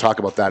if you want to talk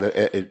about that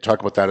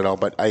at all,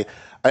 but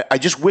I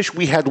just wish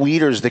we had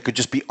leaders that could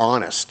just be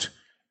honest.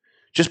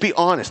 Just be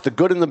honest, the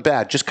good and the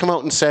bad. Just come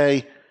out and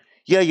say,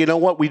 yeah, you know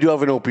what? We do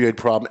have an opioid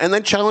problem. And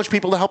then challenge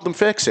people to help them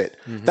fix it.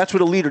 Mm-hmm. That's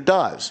what a leader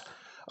does.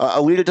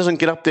 A leader doesn't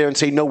get up there and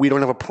say, no, we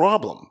don't have a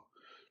problem.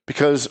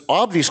 Because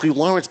obviously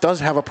Lawrence does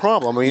have a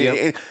problem.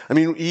 I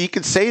mean, he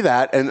could say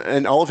that,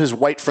 and all of his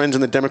white friends in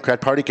the Democrat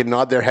Party can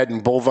nod their head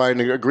in bovine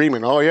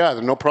agreement. Oh, yeah,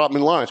 there's no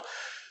problem in Lawrence.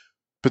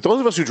 But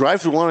those of us who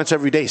drive through Lawrence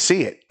every day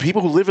see it.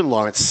 People who live in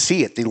Lawrence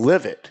see it. They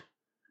live it.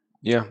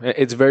 Yeah,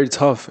 it's very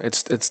tough.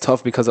 It's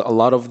tough because a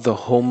lot of the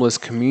homeless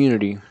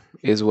community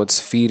is what's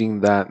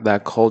feeding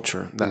that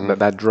culture,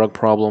 that drug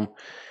problem.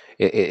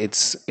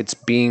 It's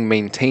being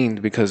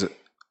maintained because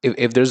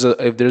if there's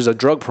a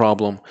drug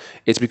problem,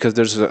 it's because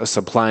there's a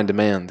supply and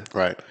demand.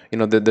 Right. You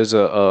know, there's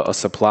a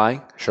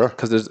supply. Sure.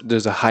 Because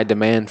there's a high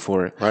demand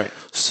for it. Right.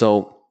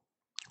 So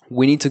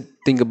we need to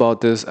think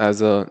about this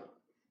as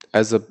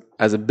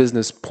a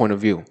business point of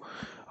view.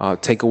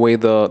 Take away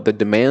the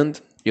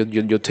demand,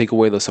 you'll take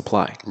away the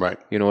supply. Right.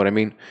 You know what I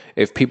mean?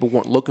 If people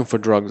weren't looking for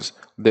drugs,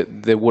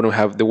 there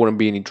wouldn't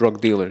be any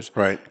drug dealers.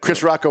 Right.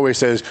 Chris Rock always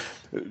says,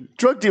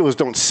 drug dealers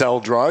don't sell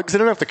drugs. They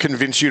don't have to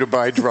convince you to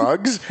buy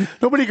drugs.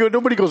 Nobody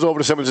goes over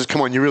to someone and says,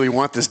 come on, you really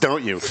want this,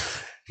 don't you?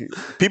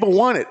 People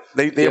want it.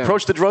 They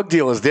approach the drug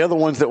dealers. They're the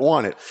ones that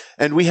want it.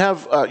 And we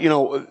have,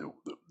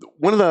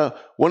 one of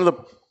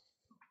the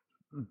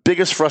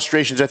biggest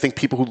frustrations I think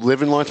people who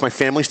live in Lawrence, my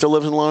family still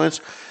lives in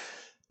Lawrence,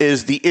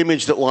 is the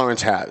image that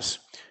Lawrence has.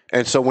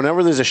 And so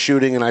whenever there's a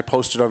shooting and I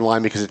post it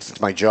online because it's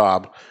my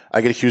job,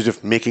 I get accused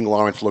of making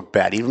Lawrence look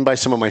bad, even by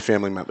some of my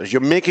family members.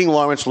 You're making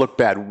Lawrence look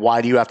bad.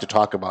 Why do you have to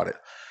talk about it?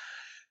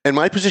 And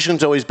my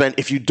position's always been,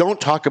 if you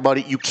don't talk about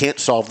it, you can't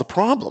solve the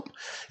problem.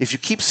 If you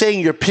keep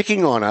saying you're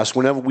picking on us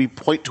whenever we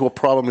point to a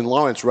problem in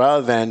Lawrence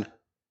rather than,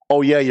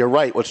 oh yeah, you're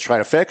right, let's try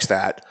to fix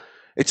that,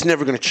 it's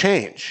never going to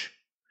change.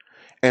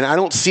 And I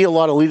don't see a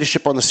lot of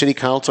leadership on the city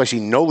council. I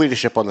see no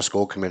leadership on the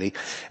school committee.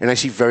 And I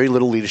see very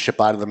little leadership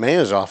out of the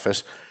mayor's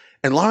office.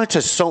 And Lawrence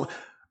has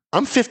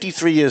I'm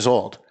 53 years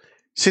old.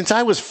 Since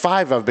I was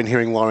 5, I've been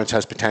hearing Lawrence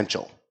has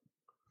potential.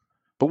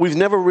 But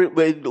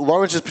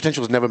Lawrence's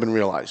potential has never been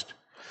realized.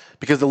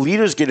 Because the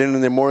leaders get in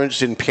and they're more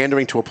interested in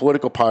pandering to a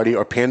political party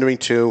or pandering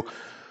to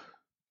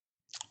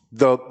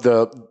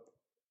the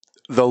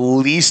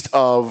least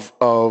of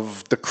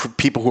the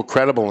people who are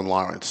credible in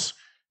Lawrence.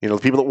 You know,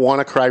 the people that want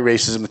to cry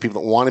racism, the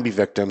people that want to be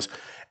victims,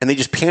 and they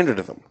just pander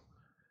to them.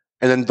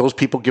 And then those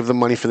people give them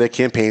money for their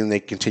campaign and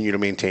they continue to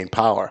maintain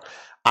power.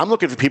 I'm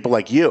looking for people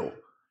like you.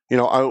 You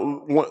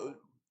know,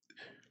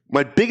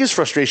 my biggest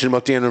frustration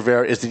about Dan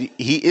Rivera is that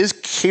he is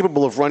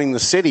capable of running the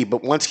city,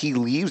 but once he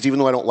leaves, even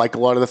though I don't like a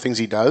lot of the things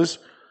he does,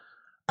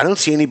 I don't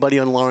see anybody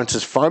on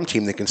Lawrence's farm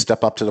team that can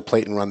step up to the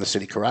plate and run the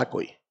city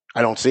correctly.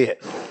 I don't see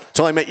it.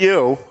 Until I met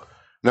you.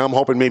 Now I'm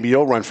hoping maybe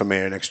you'll run for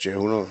mayor next year.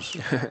 Who knows?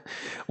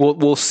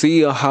 We'll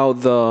see how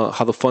the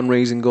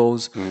fundraising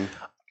goes.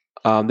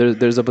 Mm-hmm.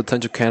 There's a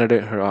potential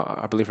candidate.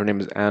 I believe her name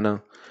is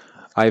Anna.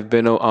 I've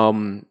been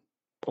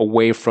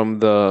away from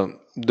the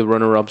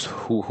runner-ups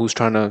who's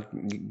trying to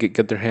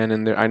get their hand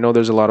in there. I know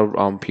there's a lot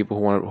of people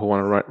who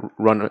want to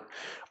run it,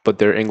 but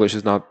their English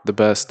is not the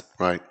best.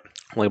 Right.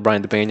 Like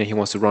Brian DePena, he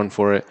wants to run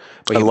for it.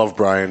 But I love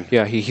Brian.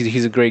 Yeah,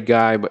 he's a great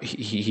guy, but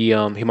he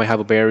might have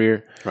a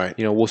barrier. Right.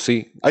 You know, we'll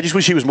see. I just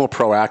wish he was more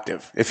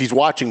proactive. If he's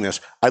watching this,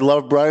 I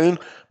love Brian.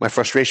 My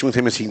frustration with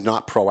him is he's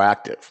not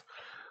proactive.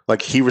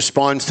 Like, he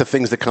responds to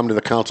things that come to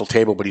the council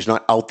table, but he's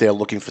not out there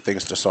looking for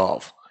things to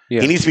solve.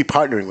 Yeah. He needs to be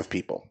partnering with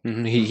people.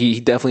 Mm-hmm.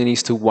 He definitely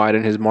needs to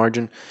widen his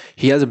margin.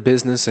 He has a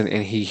business, and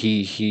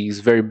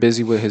he's very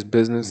busy with his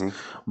business.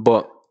 Mm-hmm.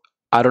 But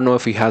I don't know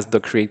if he has the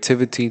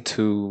creativity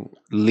to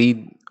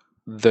lead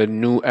the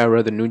new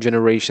era, the new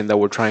generation that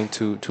we're trying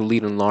to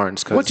lead in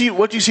Lawrence. What do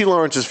you see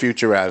Lawrence's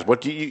future as?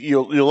 What do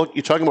you're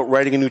talking about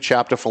writing a new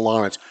chapter for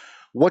Lawrence?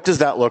 What does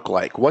that look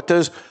like? What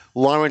does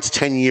Lawrence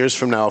 10 years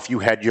from now, if you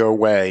had your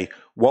way,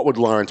 what would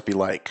Lawrence be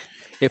like?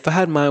 If I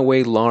had my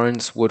way,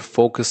 Lawrence would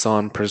focus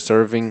on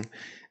preserving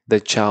the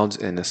child's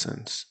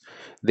innocence.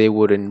 They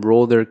would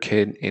enroll their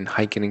kid in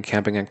hiking and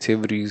camping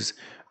activities,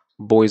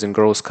 Boys and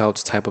Girl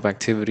Scouts type of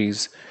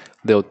activities.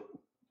 They'll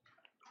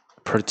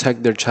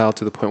protect their child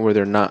to the point where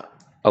they're not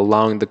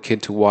allowing the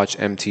kid to watch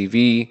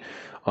MTV,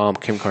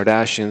 Kim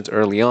Kardashian's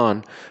early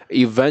on.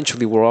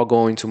 Eventually, we're all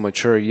going to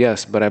mature,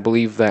 yes, but I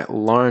believe that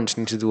Lawrence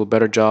needs to do a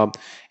better job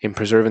in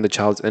preserving the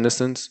child's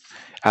innocence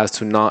as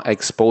to not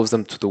expose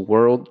them to the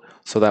world,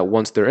 so that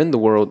once they're in the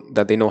world,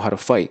 that they know how to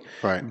fight.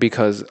 Right.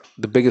 Because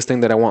the biggest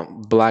thing that I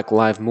want Black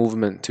Lives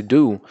Movement to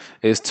do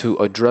is to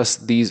address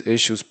these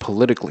issues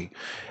politically.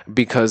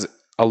 Because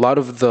a lot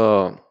of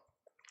the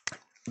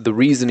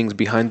reasonings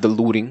behind the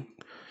looting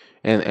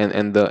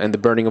and the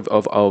burning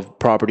of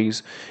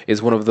properties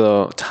is one of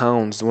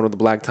the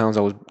black towns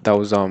that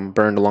was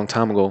burned a long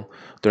time ago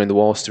during the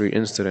Wall Street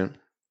incident.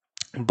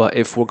 But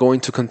if we're going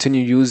to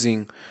continue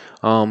using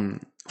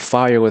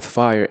fire with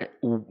fire,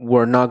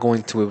 we're not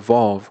going to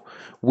evolve.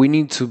 We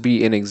need to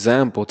be an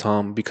example,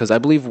 Tom, because I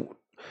believe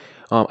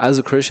as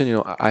a Christian, you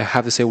know, I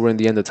have to say we're in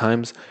the end of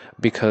times,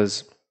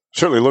 because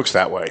certainly looks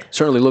that way.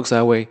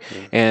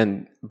 Mm-hmm.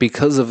 And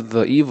because of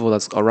the evil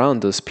that's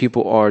around us,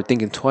 people are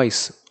thinking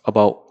twice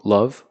about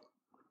love,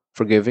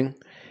 forgiving,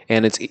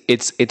 and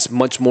it's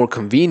much more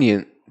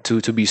convenient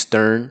to be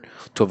stern,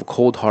 to have a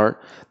cold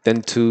heart,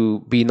 than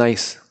to be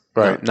nice.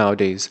 Right.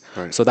 Nowadays.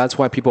 Right. So that's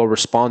why people are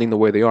responding the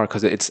way they are,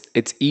 because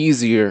it's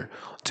easier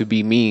to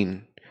be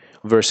mean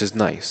versus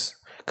nice.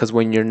 Because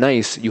when you're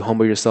nice, you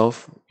humble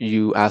yourself,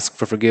 you ask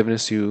for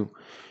forgiveness,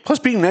 Plus,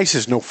 being nice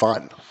is no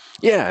fun.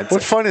 Yeah.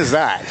 What fun is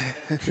that?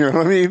 You know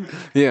what I mean?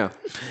 Yeah.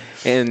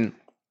 And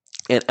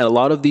a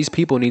lot of these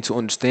people need to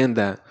understand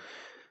that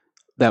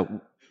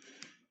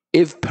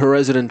if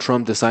President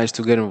Trump decides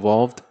to get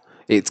involved,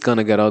 it's going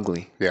to get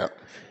ugly. Yeah.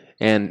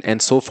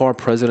 And so far,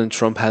 President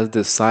Trump has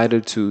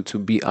decided to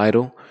be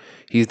idle.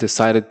 He's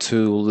decided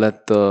to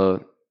let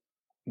the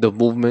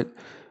movement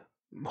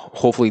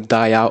hopefully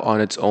die out on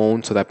its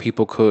own, so that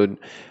people could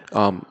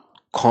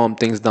calm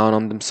things down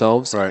on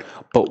themselves. Right.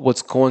 But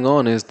what's going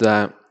on is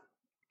that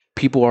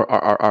people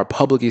are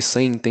publicly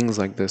saying things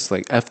like this,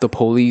 like "F the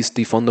police,"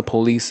 "defund the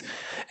police,"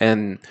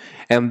 and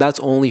that's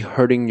only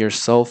hurting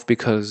yourself,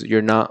 because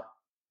you're not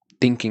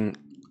thinking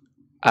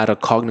at a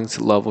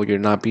cognitive level. You're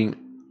not being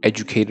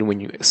educated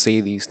when you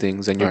say these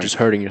things, and you're Right. just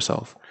hurting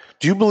yourself.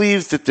 Do you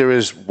believe that there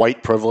is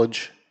white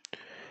privilege?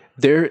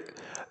 There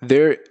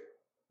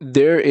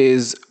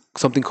is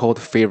something called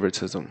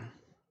favoritism,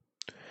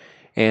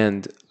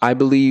 and I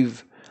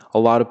believe a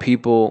lot of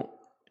people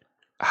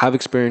have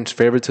experienced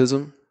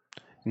favoritism,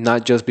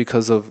 not just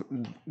because of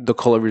the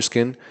color of your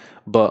skin,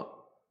 but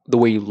the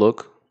way you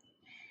look.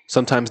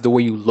 Sometimes the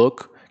way you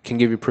look can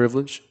give you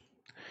privilege.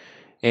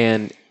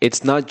 And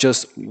it's not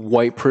just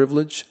white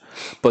privilege,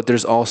 but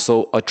there's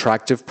also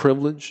attractive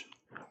privilege,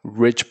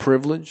 rich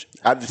privilege.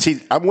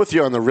 I'm with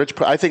you on the rich.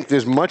 I think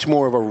there's much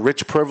more of a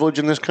rich privilege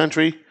in this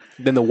country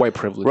than the white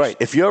privilege. Right.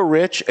 If you're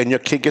rich and your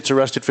kid gets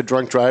arrested for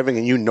drunk driving,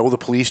 and you know the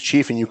police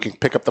chief, and you can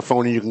pick up the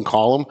phone and you can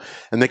call them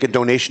and make a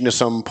donation to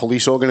some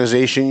police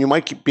organization, you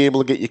might be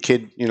able to get your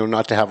kid,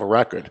 not to have a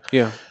record.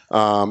 Yeah.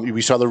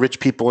 We saw the rich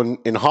people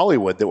in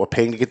Hollywood that were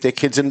paying to get their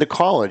kids into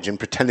college and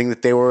pretending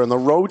that they were on the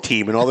road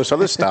team and all this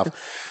other stuff.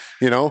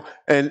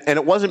 And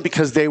it wasn't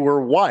because they were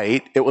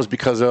white; it was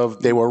because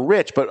of they were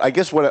rich. But I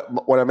guess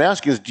what I'm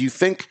asking is, do you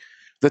think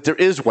that there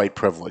is white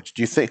privilege?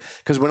 Do you think?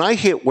 Because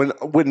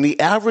when the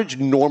average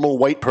normal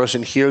white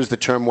person hears the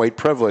term white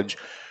privilege,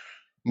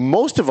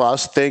 most of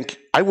us think,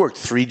 I worked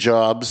 3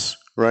 jobs,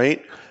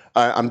 right?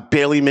 I'm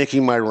barely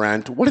making my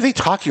rent. What are they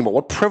talking about?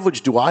 What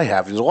privilege do I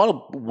have? There's a lot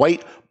of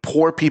white,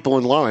 poor people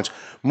in Lawrence.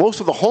 Most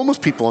of the homeless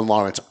people in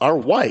Lawrence are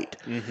white.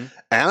 Mm-hmm.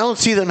 And I don't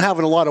see them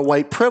having a lot of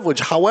white privilege.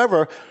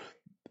 However,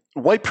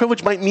 white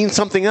privilege might mean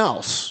something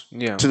else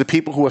to the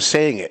people who are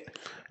saying it.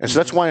 And so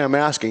that's why I'm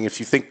asking if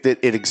you think that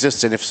it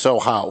exists, and if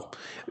so, how?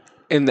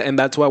 And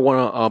that's why I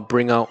want to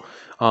bring out,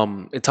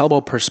 it's all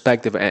about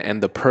perspective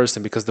and the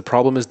person, because the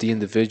problem is the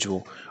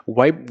individual.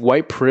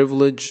 White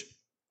privilege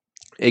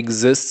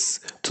exists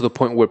to the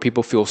point where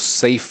people feel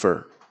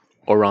safer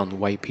around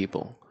white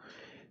people.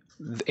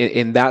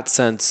 In that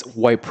sense,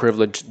 white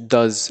privilege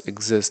does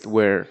exist,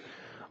 where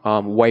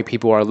white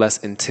people are less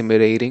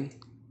intimidating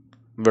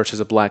versus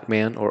a black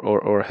man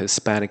or a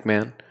Hispanic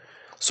man.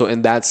 So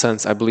in that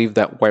sense, I believe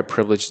that white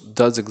privilege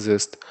does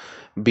exist,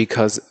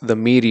 because the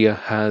media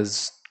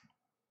has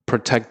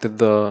protected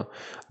the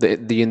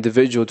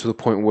individual to the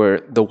point where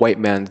the white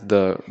man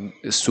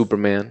is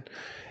Superman,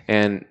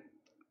 and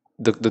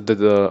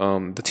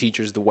the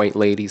teachers, the white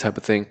lady type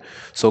of thing.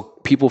 So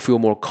people feel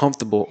more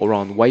comfortable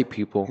around white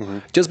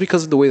people just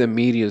because of the way the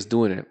media is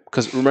doing it.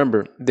 Because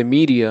remember, the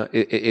media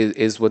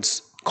is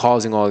what's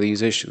causing all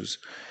these issues,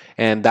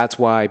 and that's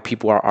why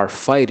people are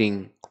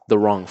fighting the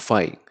wrong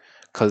fight.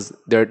 Because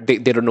they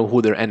don't know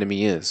who their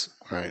enemy is.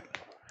 Right.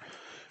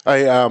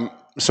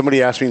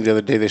 Somebody asked me the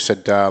other day. They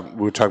said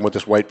we were talking about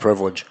this white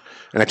privilege,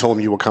 and I told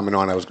him you were coming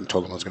on.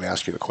 Told him I was going to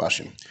ask you the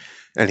question,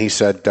 and he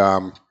said,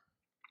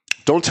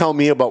 "Don't tell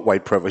me about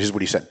white privilege." Here's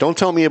what he said: "Don't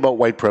tell me about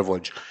white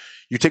privilege.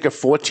 You take a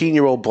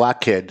 14-year-old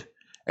black kid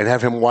and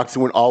have him walk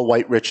through an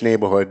all-white rich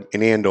neighborhood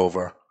in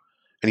Andover,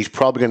 and he's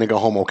probably going to go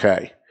home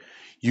okay.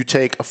 You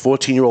take a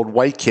 14-year-old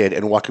white kid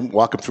and walk him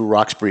through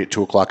Roxbury at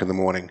 2:00 in the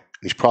morning,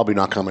 and he's probably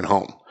not coming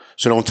home.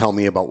 So don't tell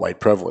me about white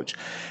privilege."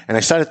 And I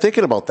started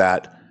thinking about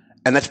that,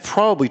 and that's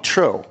probably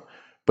true,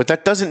 but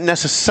that doesn't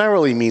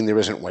necessarily mean there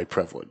isn't white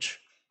privilege.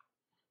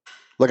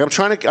 Like I'm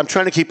trying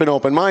to keep an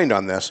open mind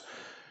on this.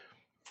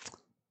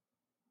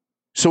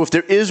 So if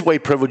there is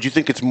white privilege, you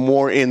think it's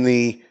more in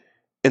the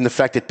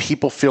fact that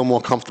people feel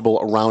more comfortable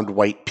around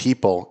white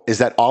people. Is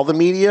that all the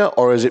media,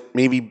 or is it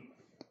maybe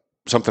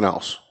something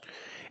else?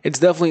 It's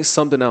definitely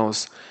something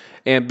else,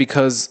 and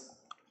because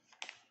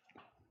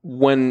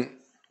when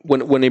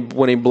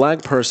a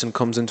black person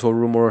comes into a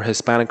room, or a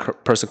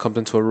Hispanic person comes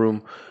into a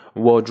room,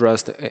 well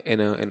dressed in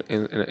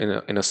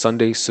a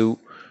Sunday suit,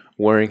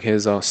 wearing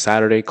his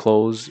Saturday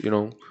clothes,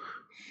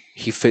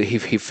 he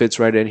fits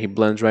right in, he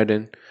blends right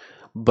in.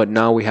 But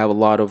now we have a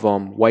lot of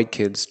white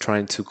kids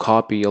trying to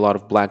copy a lot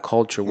of black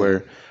culture,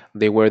 where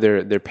they wear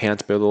their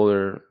pants below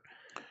their.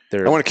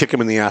 I want to kick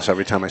him in the ass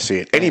every time I see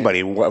it.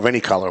 Anybody of any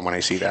color, when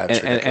I see that,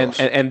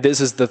 and this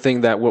is the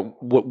thing that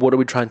what are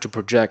we trying to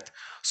project?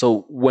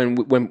 So when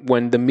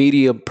the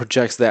media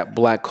projects that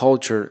black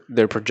culture,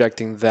 they're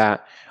projecting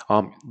that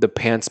the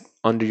pants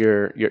under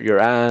your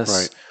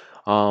ass,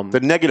 right? The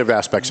negative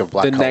aspects of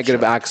black culture. The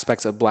negative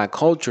aspects of black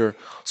culture.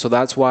 So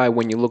that's why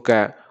when you look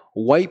at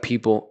white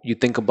people, you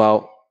think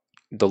about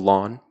the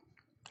lawn,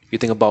 you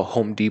think about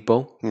Home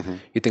Depot,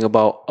 you think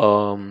about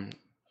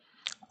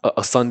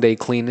a Sunday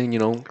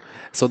cleaning,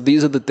 So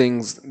these are the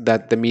things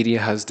that the media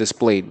has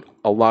displayed.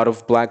 A lot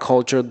of black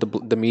culture,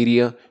 the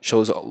media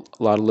shows a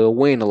lot of Lil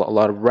Wayne, a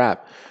lot of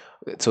rap.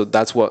 So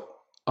that's what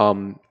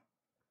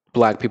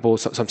black people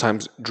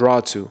sometimes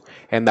draw to,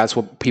 and that's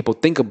what people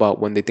think about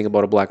when they think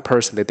about a black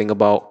person. They think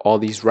about all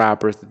these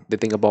rappers, they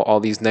think about all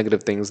these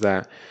negative things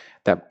that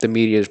the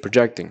media is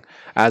projecting,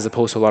 as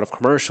opposed to a lot of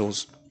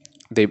commercials.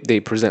 They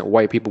present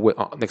white people with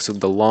next to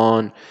the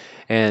lawn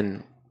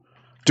and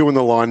Doing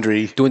the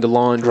laundry.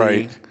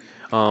 right.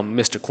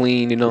 Mr.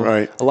 Clean,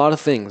 Right. a lot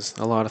of things.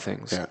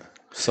 Yeah.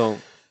 So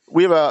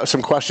We have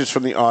some questions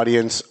from the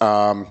audience.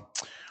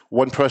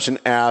 One person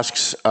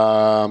asks,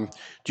 do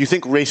you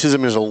think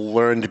racism is a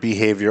learned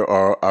behavior,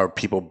 or are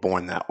people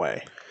born that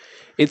way?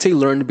 it's a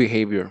learned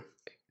behavior.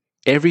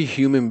 Every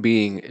human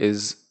being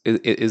is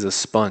a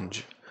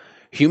sponge.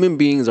 Human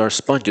beings are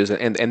sponges,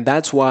 and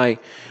that's why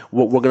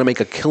we're going to make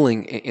a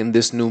killing in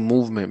this new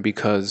movement,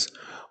 because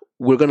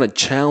we're going to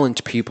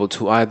challenge people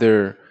to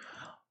either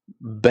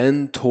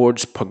bend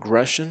towards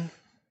progression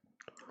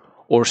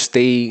or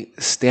stay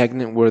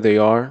stagnant where they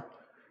are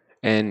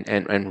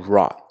and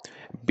rot.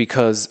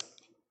 Because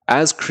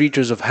as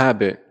creatures of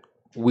habit,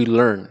 we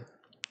learn,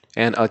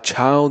 and a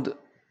child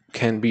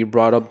can be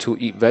brought up to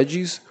eat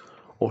veggies,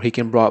 or he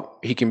can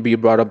be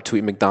brought up to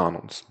eat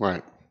McDonald's.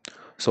 Right.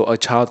 So a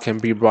child can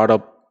be brought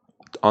up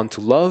onto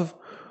love,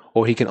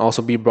 or he can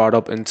also be brought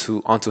up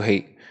onto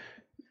hate,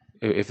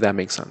 if that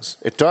makes sense.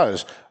 It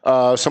does.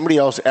 Somebody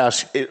else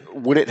asked,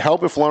 would it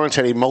help if Lawrence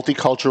had a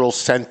multicultural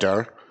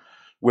center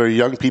where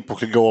young people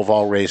could go of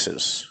all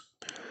races?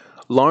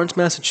 Lawrence,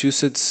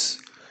 Massachusetts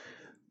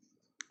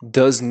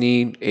does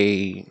need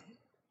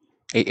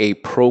a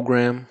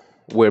program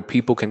where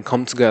people can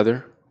come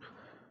together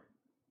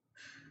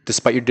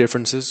despite your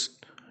differences,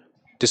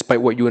 despite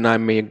what you and I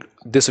may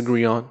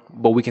disagree on,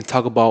 but we can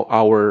talk about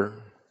our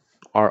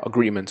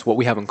agreements, what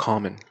we have in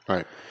common.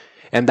 Right.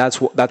 And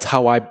that's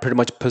how I pretty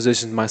much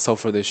positioned myself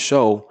for this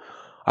show.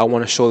 I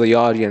want to show the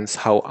audience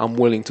how I'm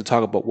willing to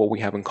talk about what we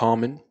have in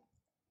common,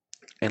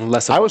 and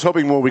less. I was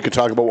hoping more we could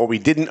talk about what we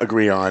didn't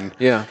agree on.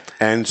 Yeah.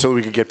 And so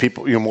we could get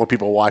people, more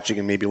people watching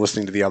and maybe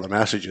listening to the other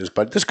messages.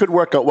 But this could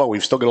work out well.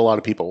 We've still got a lot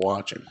of people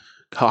watching.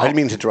 I didn't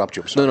mean to interrupt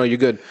you. I'm sorry. No, you're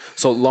good.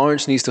 So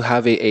Lawrence needs to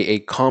have a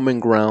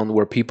common ground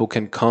where people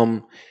can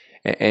come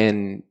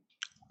and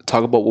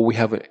talk about what we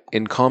have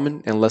in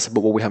common and less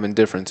about what we have in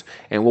difference.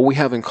 And what we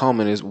have in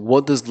common is,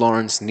 what does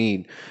Lawrence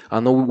need? I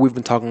know we've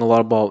been talking a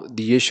lot about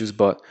the issues,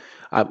 but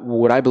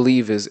what I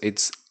believe is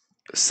it's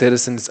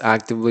citizens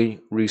actively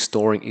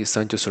restoring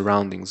essential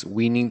surroundings.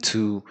 We need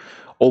to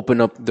open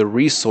up the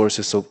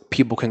resources so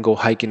people can go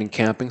hiking and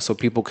camping, so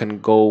people can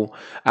go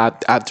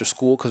after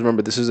school, because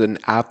remember, this is an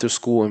after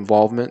school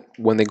involvement.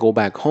 When they go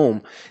back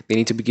home, they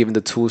need to be given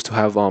the tools to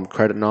have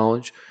credit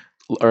knowledge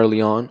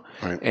early on,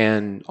 right,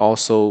 and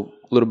also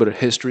a little bit of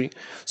history.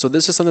 So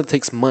this is something that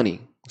takes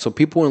money. So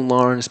people in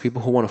Lawrence,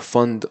 people who want to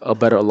fund a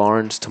better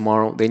Lawrence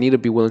tomorrow, they need to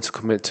be willing to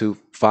commit to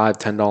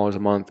 $5-10 a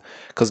month,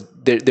 because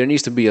there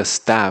needs to be a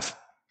staff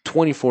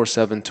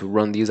 24/7 to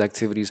run these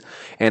activities.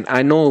 And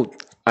I know,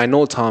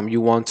 Tom, you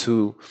want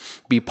to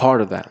be part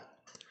of that.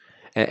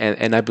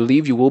 And I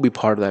believe you will be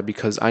part of that,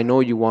 because I know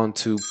you want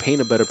to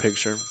paint a better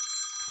picture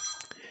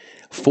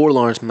for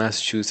Lawrence,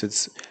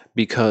 Massachusetts,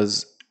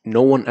 because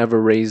no one ever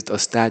raised a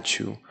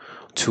statue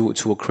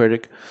to a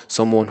critic,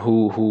 someone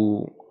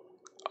who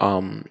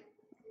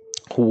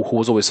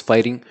was always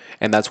fighting,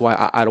 and that's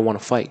why I don't want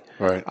to fight.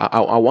 Right.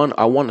 I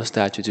want a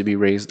statue to be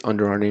raised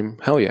under our name.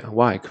 Hell yeah.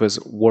 Why? Because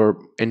we're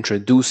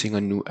introducing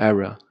a new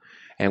era,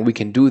 and we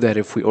can do that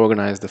if we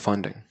organize the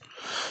funding.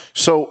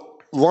 So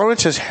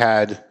Lawrence has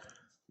had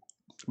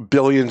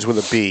billions with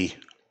a B,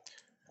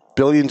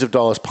 billions of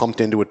dollars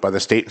pumped into it by the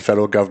state and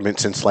federal government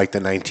since like the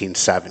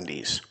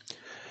 1970s.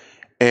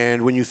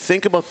 And when you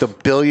think about the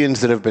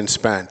billions that have been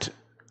spent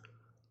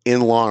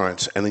in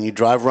Lawrence, and then you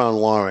drive around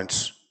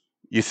Lawrence,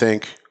 you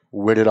think,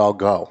 where did it all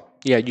go?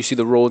 Yeah, you see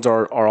the roads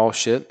are all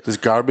shit. There's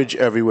garbage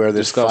everywhere.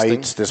 There's Disgusting.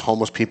 Fights. There's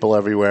homeless people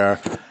everywhere.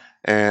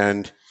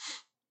 And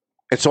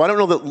so I don't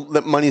know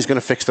that money is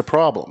going to fix the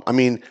problem. I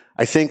mean,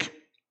 I think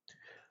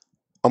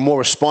a more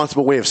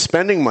responsible way of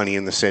spending money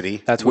in the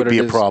city would be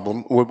a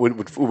problem,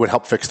 would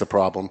help fix the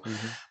problem.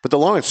 Mm-hmm. But the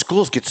Lawrence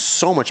schools get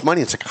so much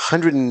money. It's like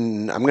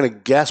I'm going to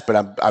guess, but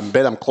I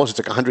bet I'm close.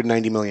 It's like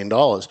 $190 million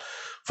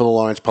for the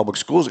Lawrence public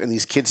schools. And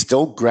these kids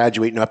still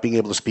graduate not being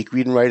able to speak,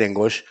 read, and write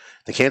English.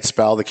 They can't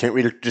spell. They can't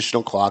read a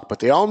traditional clock. But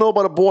they all know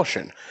about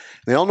abortion.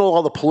 They all know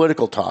all the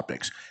political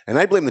topics. And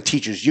I blame the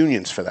teachers'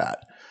 unions for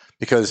that.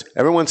 Because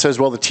everyone says,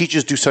 well, the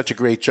teachers do such a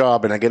great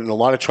job, and I get in a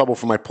lot of trouble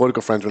from my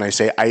political friends when I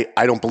say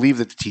I don't believe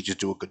that the teachers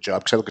do a good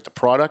job, because I look at the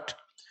product.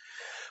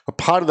 But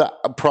part of the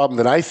problem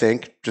that I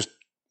think, just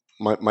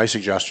my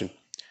suggestion,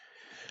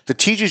 the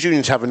teachers'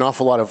 unions have an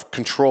awful lot of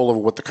control over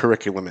what the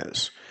curriculum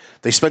is.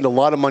 They spend a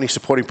lot of money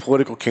supporting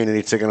political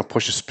candidates. They're going to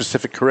push a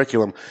specific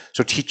curriculum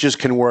so teachers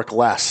can work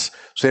less,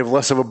 so they have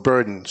less of a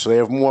burden, so they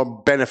have more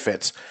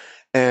benefits.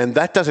 And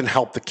that doesn't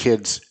help the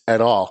kids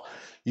at all.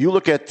 You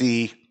look at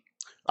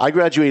I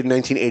graduated in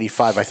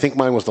 1985. I think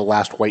mine was the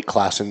last white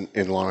class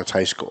in Lawrence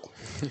High School.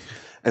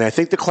 And I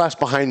think the class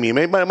behind me, it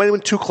might have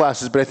been two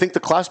classes, but I think the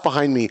class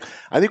behind me,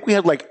 I think we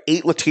had like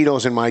 8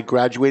 Latinos in my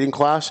graduating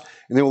class,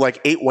 and there were like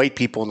 8 white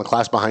people in the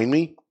class behind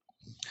me.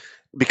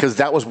 because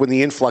that was when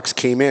the influx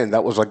came in.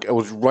 That was like, it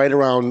was right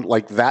around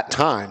like that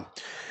time.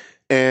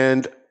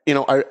 And, you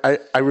know,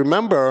 I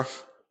remember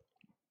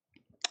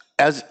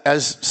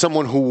as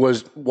someone who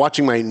was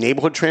watching my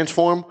neighborhood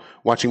transform,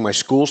 watching my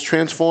schools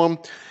transform,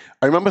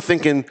 I remember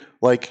thinking,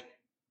 like,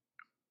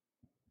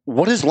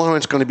 what is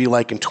Lawrence going to be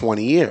like in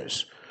 20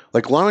 years?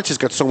 Like, Lawrence has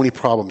got so many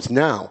problems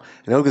now.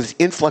 And look at this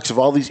influx of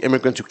all these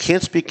immigrants who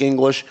can't speak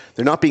English.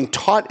 They're not being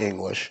taught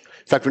English.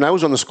 In fact, when I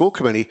was on the school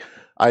committee,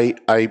 I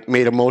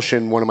made a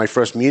motion, one of my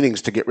first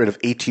meetings, to get rid of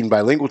 18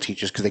 bilingual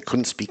teachers because they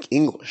couldn't speak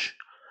English.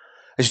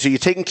 I said, so you're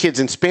taking kids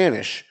in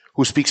Spanish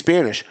who speak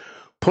Spanish,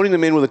 putting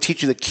them in with a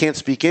teacher that can't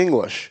speak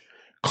English,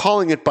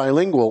 calling it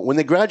bilingual. When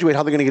they graduate,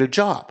 how are they going to get a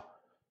job?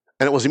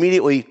 And it was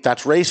immediately,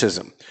 that's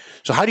racism.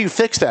 So how do you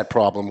fix that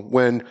problem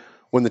when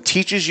the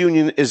teachers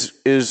union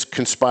is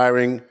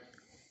conspiring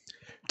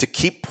to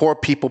keep poor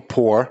people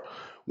poor,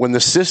 when the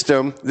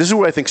system, this is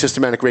where I think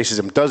systematic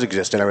racism does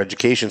exist in our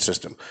education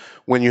system.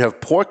 When you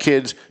have poor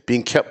kids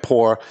being kept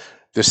poor,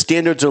 the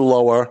standards are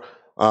lower,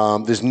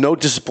 there's no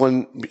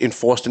discipline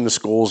enforced in the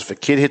schools. If a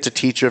kid hits a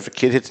teacher, if a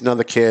kid hits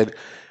another kid,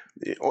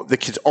 the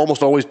kid's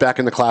almost always back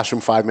in the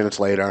classroom 5 minutes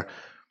later,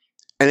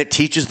 and it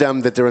teaches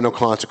them that there are no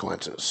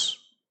consequences.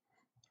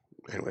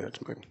 Anyway,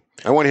 that's my...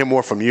 I want to hear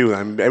more from you.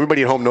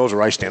 Everybody at home knows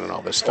where I stand on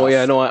all this stuff. Oh,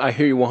 yeah, no, I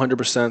hear you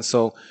 100%.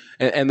 So,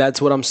 and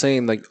that's what I'm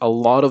saying. Like, a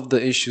lot of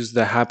the issues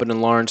that happen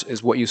in Lawrence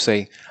is what you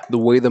say, the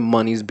way the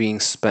money's being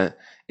spent.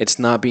 It's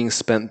not being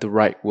spent the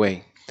right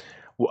way.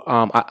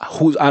 I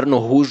don't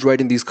know who's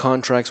writing these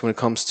contracts when it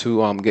comes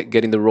to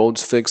getting the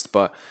roads fixed,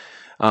 but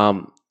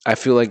I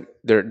feel like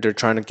they're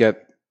trying to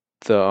get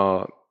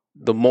the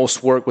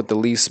most work with the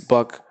least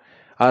buck.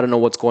 I don't know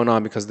what's going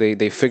on because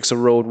they fix a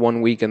road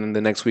one week and then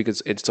the next week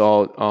it's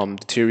all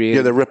deteriorated.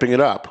 Yeah, they're ripping it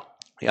up.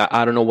 Yeah,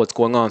 I don't know what's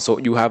going on. So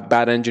you have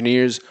bad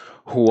engineers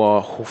who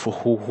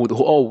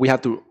we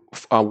have to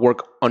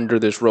work under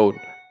this road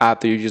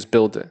after you just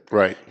build it.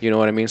 Right. You know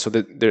what I mean? So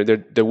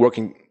they're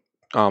working.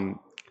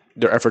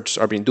 Their efforts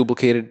are being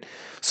duplicated.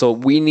 So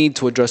we need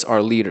to address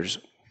our leaders.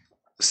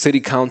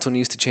 City council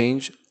needs to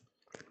change.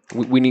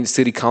 We need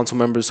city council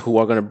members who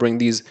are going to bring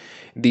these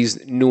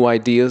new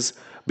ideas.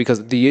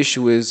 Because the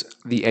issue is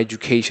the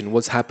education,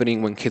 what's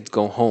happening when kids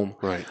go home.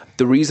 Right.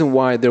 The reason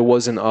why there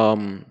wasn't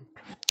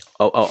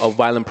a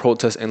violent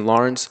protest in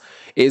Lawrence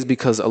is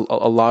because a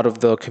lot of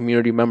the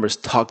community members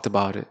talked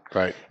about it.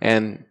 Right.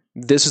 And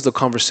this is the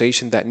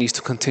conversation that needs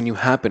to continue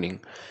happening.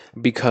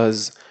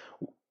 Because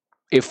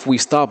if we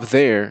stop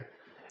there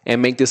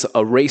and make this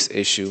a race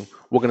issue,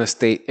 we're going to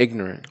stay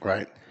ignorant.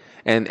 Right.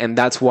 And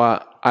that's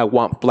why I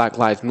want Black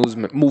Lives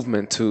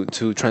Movement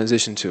to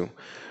transition to.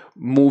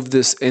 Move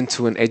this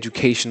into an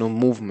educational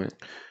movement.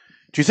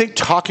 Do you think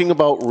talking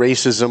about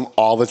racism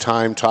all the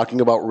time, talking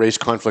about race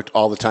conflict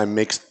all the time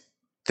makes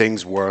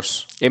things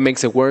worse? It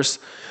makes it worse.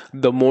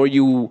 The more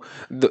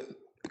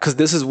because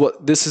this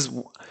is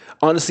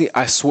honestly,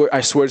 I swear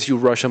to you,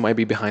 Russia might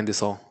be behind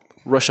this all.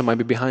 Russia might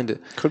be behind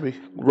it. Could be.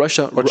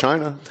 Russia or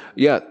China.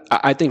 Yeah,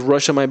 I think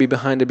Russia might be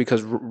behind it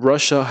because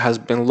Russia has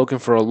been looking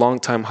for a long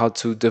time how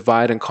to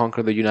divide and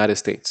conquer the United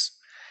States.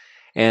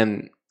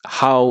 And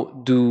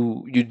how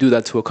do you do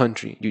that to a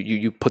country?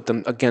 You put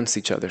them against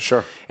each other.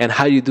 Sure. And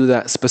how do you do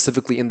that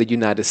specifically in the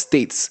United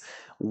States?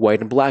 White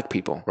and black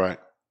people. Right.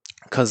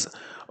 Because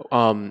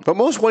but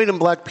most white and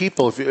black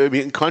people,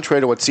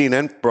 contrary to what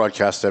CNN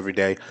broadcasts every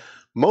day,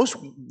 most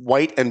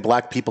white and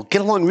black people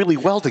get along really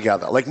well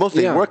together. Like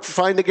they work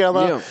fine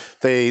together.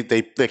 Yeah.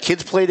 Their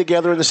kids play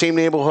together in the same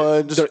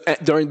neighborhoods.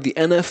 During the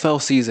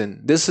NFL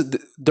season,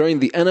 during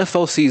the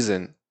NFL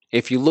season,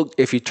 if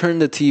you turn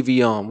the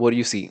TV on, what do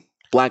you see?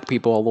 Black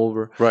people all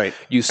over. Right.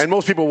 And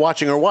most people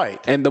watching are white.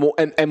 And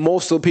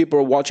most of the people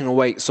are watching are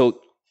white. So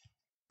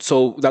that's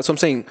what I'm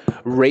saying.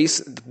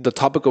 Race, the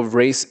topic of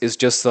race is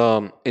just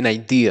an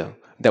idea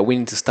that we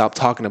need to stop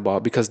talking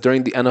about, because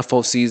during the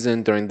NFL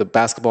season, during the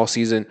basketball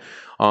season,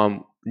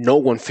 no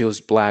one feels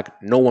black,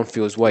 no one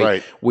feels white.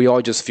 Right. We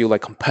all just feel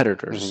like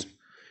competitors. Mm-hmm.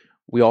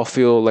 We all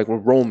feel like we're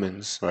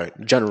Romans, right,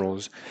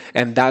 generals.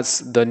 And that's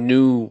the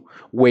new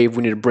wave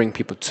we need to bring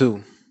people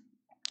to.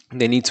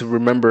 They need to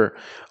remember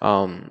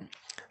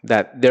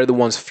that they're the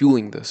ones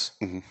fueling this.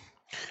 Mm-hmm.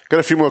 Got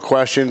a few more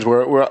questions.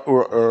 We're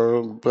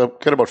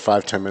got about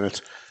 5-10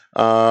 minutes.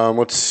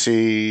 Let's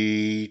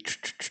see.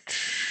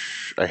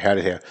 I had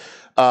it here.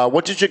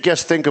 What did your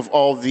guest think of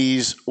all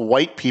these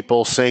white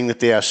people saying that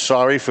they are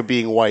sorry for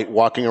being white,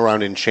 walking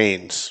around in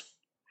chains?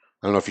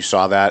 I don't know if you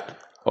saw that.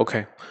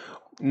 Okay.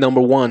 Number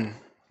one,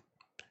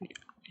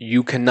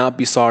 you cannot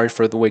be sorry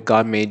for the way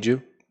God made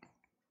you.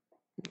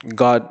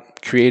 God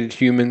created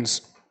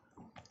humans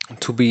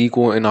to be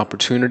equal in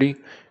opportunity,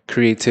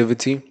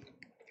 creativity.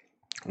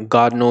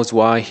 God knows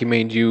why He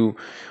made you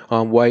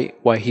white,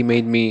 why He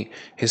made me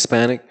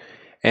Hispanic,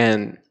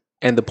 and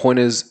the point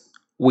is,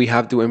 we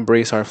have to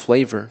embrace our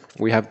flavor.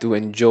 We have to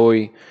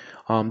enjoy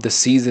the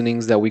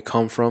seasonings that we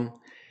come from.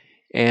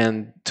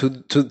 And to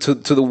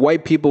the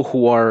white people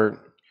who are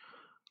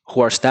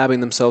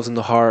stabbing themselves in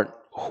the heart,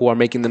 who are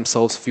making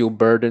themselves feel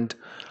burdened,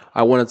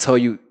 I want to tell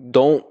you,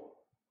 don't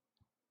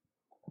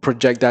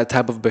project that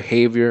type of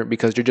behavior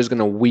because you're just going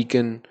to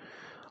weaken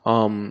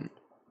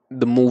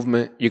the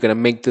movement. You're going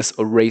to make this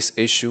a race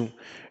issue.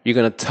 You're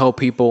going to tell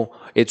people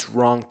it's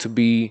wrong to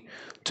be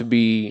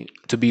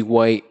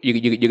white.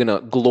 You're going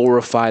to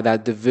glorify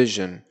that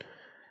division.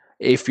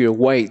 If you're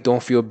white,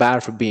 don't feel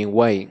bad for being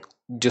white.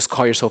 Just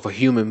call yourself a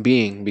human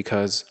being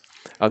because,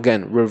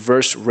 again,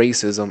 reverse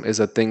racism is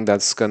a thing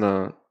that's going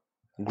to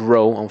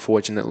grow,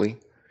 unfortunately.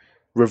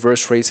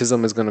 Reverse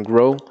racism is going to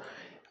grow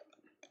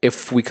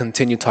if we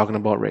continue talking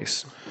about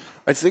race.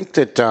 I think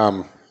that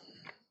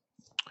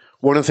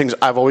one of the things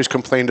I've always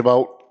complained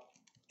about,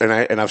 and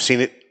I've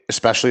seen it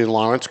especially in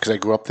Lawrence because I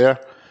grew up there.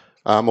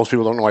 Most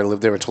people don't know I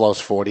lived there until I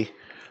was 40.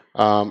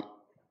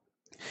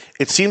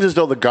 It seems as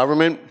though the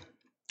government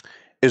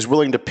is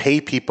willing to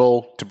pay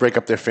people to break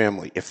up their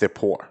family if they're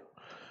poor.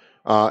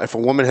 If a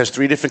woman has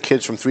 3 different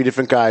kids from 3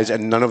 different guys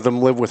and none of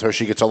them live with her,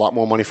 she gets a lot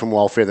more money from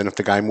welfare than if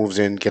the guy moves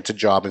in, gets a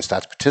job, and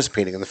starts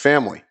participating in the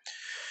family.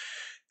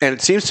 And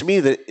it seems to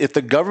me that if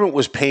the government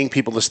was paying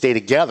people to stay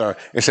together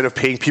instead of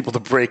paying people to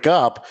break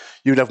up,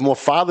 you'd have more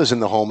fathers in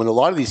the home. And a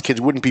lot of these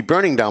kids wouldn't be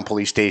burning down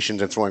police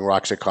stations and throwing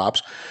rocks at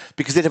cops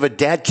because they'd have a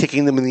dad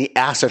kicking them in the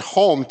ass at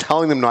home,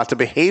 telling them not to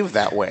behave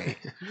that way.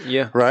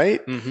 Yeah.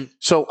 Right? Mm-hmm.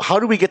 So how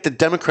do we get the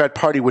Democrat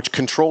Party, which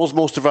controls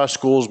most of our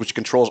schools, which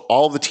controls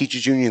all of the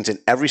teachers' unions in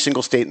every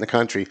single state in the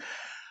country,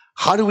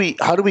 how do we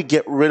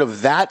get rid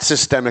of that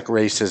systemic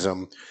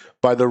racism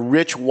by the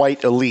rich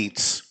white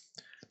elites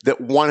that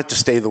want it to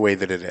stay the way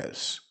that it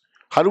is?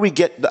 How do we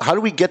get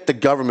the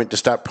government to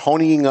start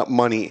ponying up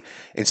money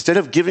instead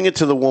of giving it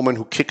to the woman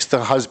who kicks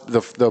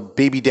the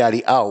baby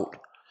daddy out?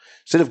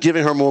 Instead of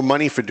giving her more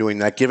money for doing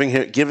that,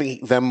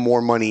 giving them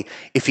more money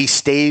if he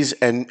stays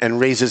and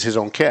raises his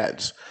own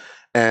kids,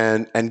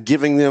 and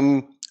giving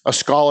them a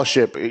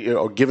scholarship,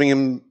 giving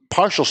him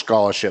partial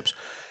scholarships,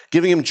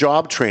 giving him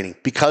job training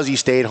because he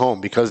stayed home,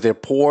 because they're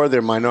poor,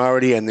 they're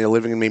minority, and they're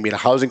living in maybe a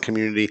housing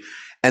community.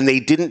 And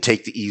they didn't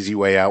take the easy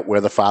way out where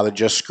the father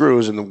just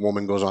screws and the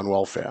woman goes on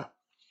welfare.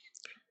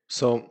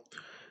 So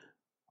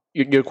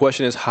your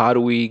question is, how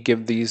do we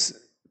give these?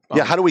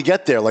 How do we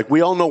get there? Like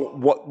we all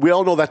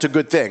know that's a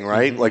good thing,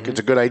 right? Mm-hmm. Like it's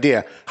a good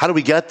idea. How do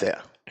we get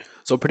there?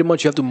 So pretty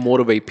much you have to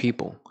motivate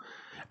people,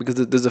 because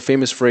there's a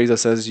famous phrase that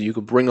says you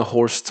could bring a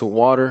horse to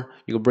water,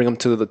 you could bring him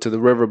to the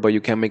river, but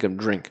you can't make him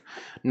drink.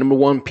 Number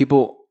one,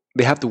 people,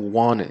 they have to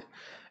want it,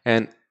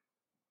 and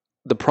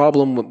the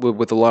problem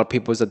with a lot of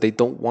people is that they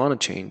don't want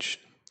to change.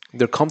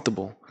 They're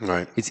comfortable.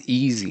 Right. It's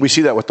easy. We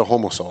see that with the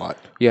homeless a lot.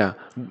 Yeah.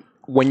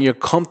 When you're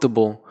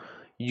comfortable,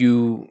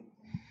 you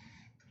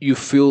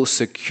feel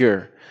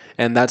secure.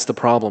 And that's the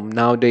problem.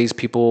 Nowadays,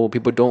 people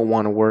don't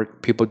want to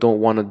work. People don't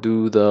want to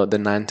do the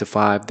 9 to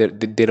 5. They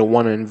don't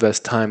want to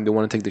invest time. They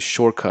want to take the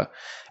shortcut.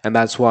 And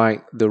that's why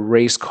the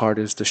race card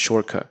is the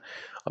shortcut.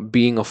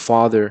 Being a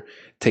father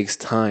takes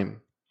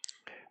time.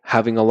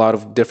 Having a lot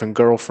of different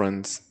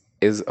girlfriends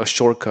is a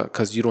shortcut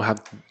because you don't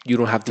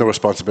have no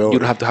responsibility. You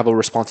don't have to have a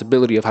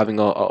responsibility of having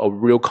a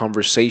real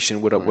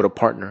conversation with a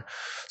partner.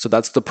 So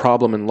that's the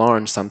problem in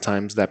Lawrence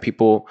sometimes, that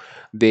people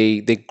they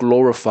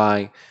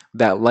glorify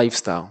that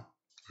lifestyle.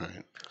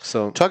 Right.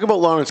 So talk about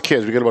Lawrence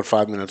Cares. We got about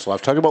 5 minutes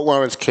left. Talk about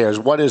Lawrence Cares.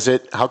 What is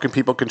it? How can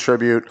people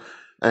contribute?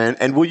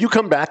 And will you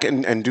come back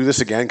and do this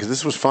again? Because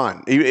this was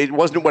fun. It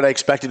wasn't what I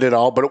expected at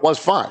all, but it was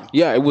fun.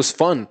 Yeah, it was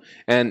fun,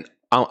 and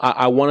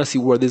I want to see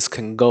where this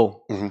can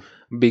go,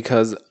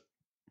 because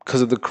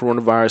of the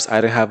coronavirus,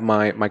 I didn't have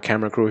my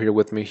camera crew here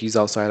with me. He's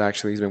outside,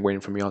 actually. He's been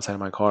waiting for me outside of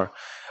my car.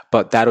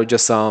 But that'll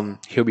just,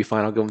 he'll be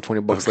fine. I'll give him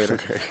 $20 later.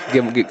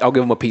 Okay. I'll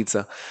give him a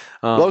pizza.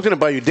 Well, I was going to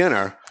buy you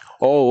dinner.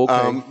 Oh,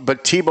 okay.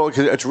 But T-Bone,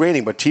 because it's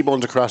raining, but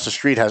T-Bone's across the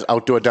street has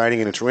outdoor dining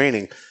and it's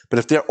raining. But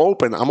if they're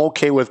open, I'm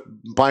okay with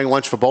buying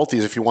lunch for both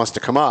these if he wants to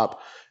come up,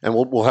 and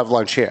we'll have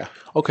lunch here.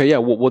 Okay, yeah,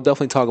 we'll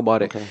definitely talk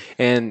about it. Okay.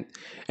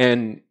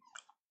 And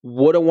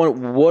what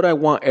I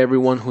want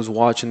everyone who's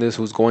watching this,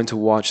 who's going to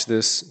watch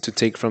this, to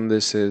take from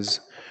this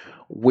is,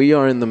 we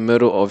are in the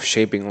middle of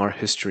shaping our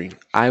history.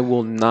 I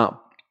will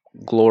not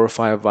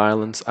glorify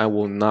violence. I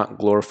will not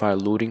glorify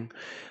looting.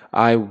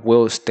 I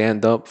will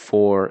stand up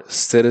for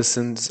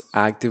citizens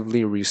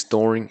actively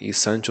restoring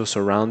essential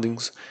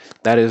surroundings.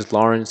 That is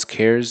Lawrence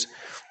Cares.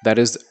 That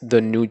is the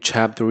new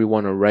chapter we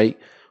want to write.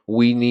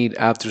 We need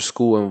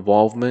after-school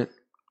involvement.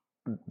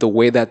 The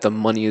way that the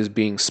money is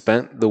being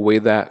spent, the way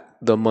that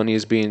the money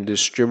is being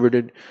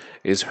distributed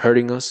is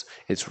hurting us.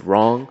 It's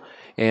wrong.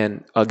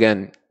 And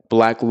again,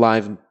 Black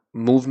Lives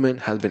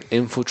Movement has been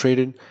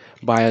infiltrated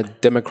by a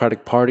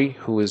Democratic Party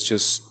who is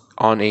just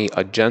on a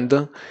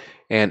agenda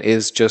and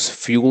is just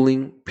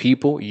fueling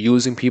people,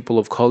 using people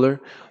of color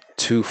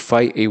to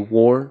fight a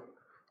war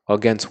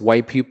against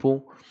white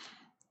people.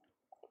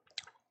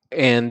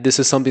 And this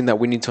is something that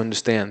we need to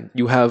understand.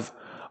 You have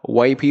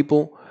white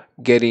people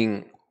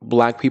getting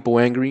black people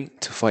angry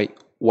to fight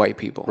white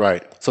people.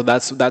 Right. So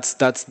that's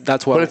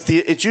why. But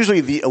it's usually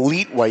the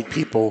elite white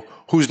people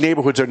whose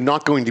neighborhoods are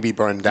not going to be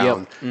burned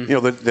down. Yep. Mm-hmm.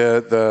 You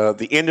know,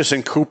 the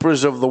Anderson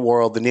Coopers of the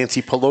world, the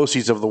Nancy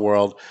Pelosi's of the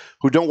world,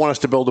 who don't want us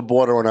to build a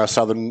border on our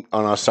southern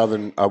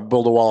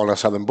build a wall on our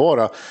southern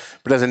border,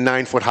 but has a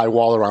 9-foot high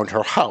wall around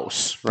her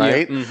house,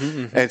 right? Yep.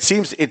 Mm-hmm. And it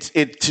seems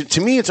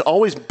to me it's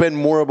always been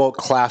more about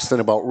class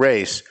than about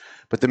race.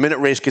 But the minute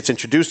race gets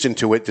introduced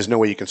into it, there's no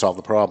way you can solve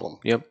the problem.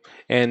 Yep.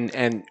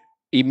 And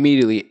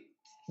immediately,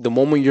 the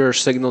moment you're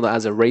signaled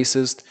as a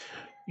racist,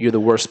 you're the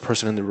worst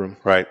person in the room.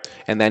 Right.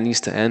 And that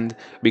needs to end,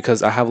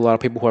 because I have a lot of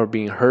people who are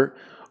being hurt.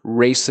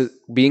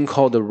 Being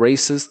called a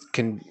racist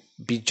can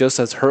be just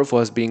as hurtful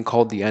as being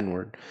called the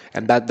N-word.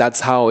 And that's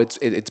how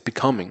it's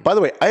becoming. By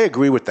the way, I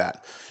agree with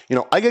that. You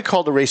know, I get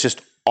called a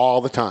racist all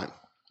the time.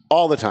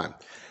 All the time.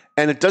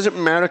 And it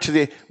doesn't matter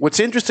what's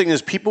interesting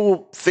is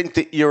people think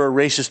that you're a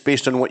racist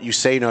based on what you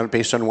say, not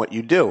based on what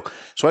you do.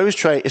 So I always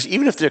try,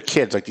 even if they're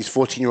kids, like these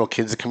 14-year-old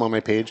kids that come on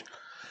my page,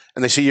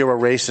 and they say you're a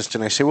racist,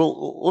 and I say,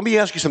 well, let me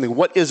ask you something.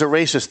 What is a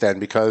racist then?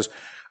 Because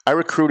I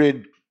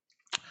recruited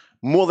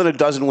more than a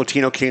dozen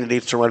Latino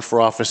candidates to run for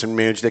office and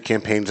manage their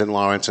campaigns in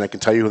Lawrence, and I can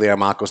tell you who they are: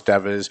 Marcos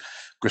Devers,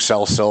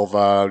 Grisel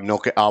Silva,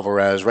 Nilka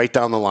Alvarez, right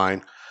down the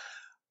line.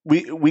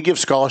 We give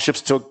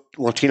scholarships to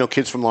Latino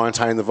kids from Lawrence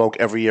High and the Voc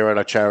every year at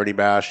our charity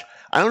bash.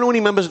 I don't know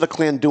any members of the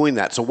Klan doing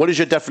that. So what is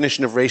your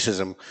definition of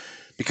racism?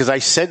 Because I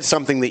said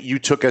something that you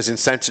took as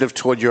insensitive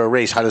toward your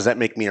race. How does that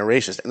make me a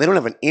racist? And they don't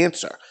have an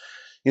answer.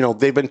 You know,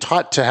 they've been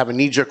taught to have a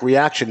knee-jerk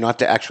reaction, not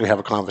to actually have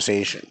a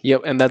conversation.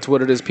 Yep, and that's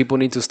what it is. People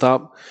need to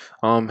stop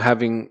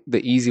having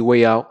the easy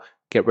way out.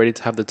 Get ready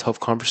to have the tough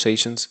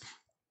conversations,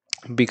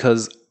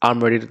 because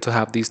I'm ready to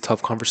have these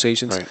tough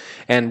conversations. Right.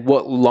 And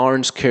what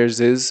Lawrence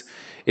Cares is,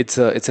 it's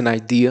an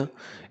idea.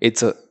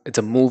 It's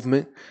a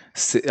movement.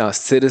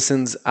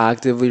 Citizens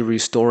actively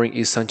restoring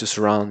essential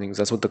surroundings.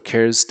 That's what the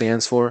CARES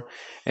stands for.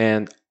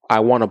 And I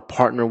want to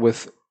partner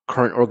with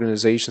current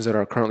organizations that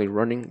are currently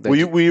running.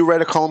 Will you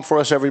write a column for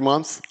us every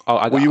month?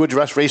 Will you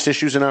address race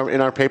issues in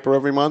our paper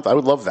every month? I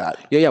would love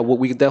that. Yeah. Well,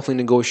 we could definitely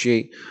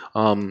negotiate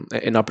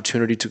an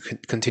opportunity to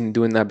continue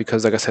doing that,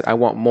 because, like I said, I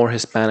want more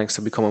Hispanics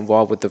to become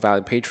involved with the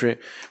Valley Patriot,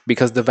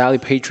 because the Valley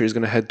Patriot is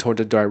going to head toward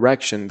the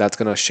direction that's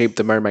going to shape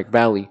the Merrimack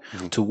Valley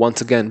to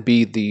once again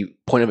be the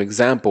point of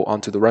example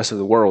onto the rest of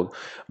the world.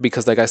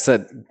 Because, like I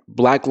said,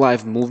 Black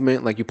Lives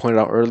Movement, like you pointed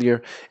out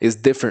earlier, is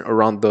different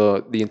around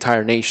the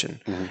entire nation.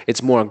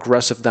 It's more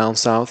aggressive down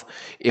south.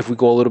 If we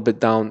go a little bit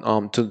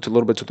down to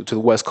the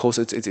west coast,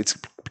 it's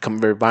become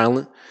very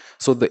violent.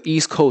 So the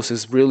East Coast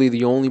is really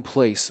the only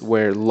place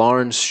where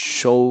Lawrence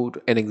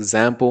showed an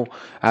example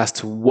as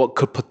to what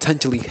could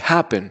potentially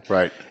happen,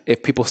 right,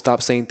 if people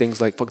stop saying things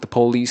like "fuck the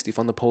police,"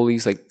 defund the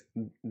police. Like,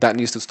 that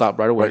needs to stop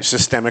right away. Right.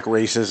 Systemic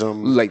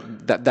racism, like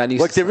that needs.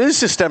 Like, there is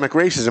systemic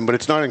racism, but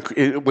it's not.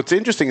 What's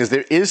interesting is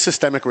there is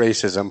systemic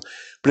racism,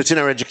 but it's in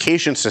our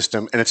education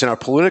system and it's in our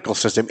political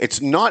system.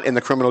 It's not in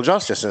the criminal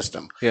justice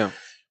system. Yeah.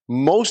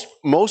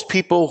 Most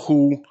people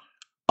who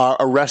are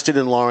arrested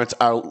in Lawrence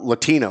are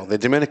Latino. They're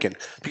Dominican.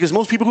 Because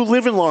most people who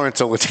live in Lawrence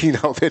are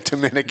Latino. They're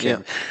Dominican.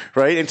 Yeah.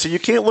 Right? And so you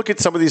can't look at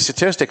some of these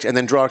statistics and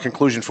then draw a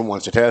conclusion from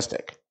one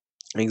statistic.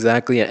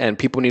 Exactly. And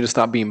people need to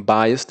stop being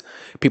biased.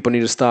 People need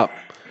to stop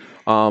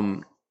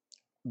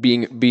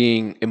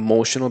being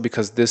emotional,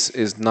 because this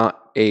is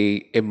not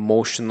a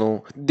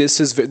emotional. This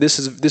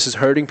is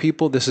hurting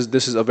people. This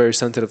is a very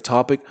sensitive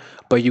topic,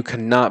 but you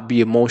cannot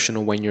be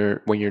emotional when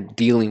you're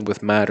dealing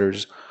with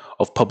matters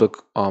of public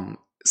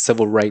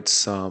civil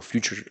rights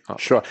future.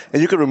 Sure.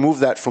 And you can remove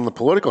that from the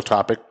political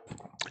topic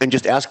and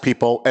just ask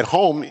people at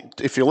home,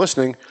 if you're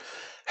listening,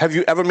 have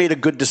you ever made a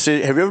good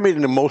decision? Have you ever made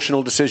an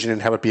emotional decision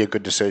and have it be a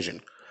good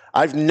decision?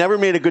 I've never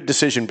made a good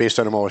decision based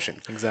on emotion.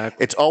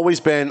 Exactly. It's always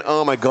been,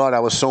 oh my God, I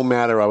was so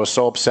mad, or I was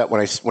so upset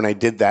when I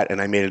did that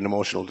and I made an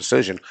emotional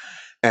decision.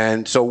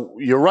 And so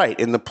you're right.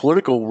 In the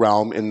political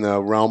realm, in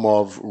the realm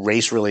of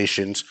race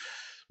relations,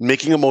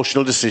 making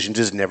emotional decisions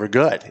is never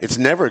good. It's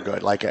never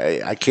good. Like,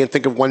 I can't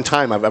think of one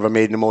time I've ever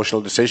made an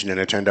emotional decision and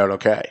it turned out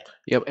okay.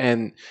 Yep.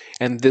 And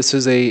this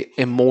is a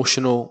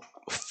emotional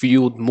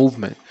fueled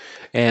movement,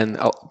 and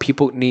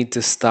people need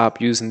to stop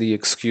using the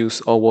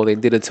excuse, oh, well, they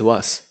did it to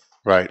us.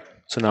 Right.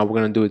 So now we're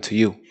going to do it to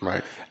you.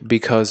 Right.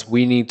 Because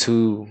we need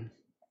to,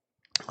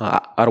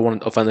 I don't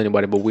want to offend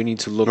anybody, but we need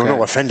to look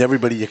No, offend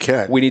everybody you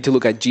can. We need to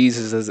look at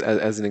Jesus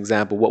as an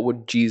example. What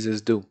would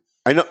Jesus do?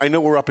 I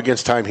know we're up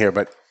against time here,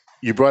 but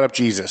you brought up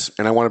Jesus,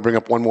 and I want to bring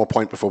up one more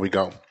point before we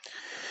go.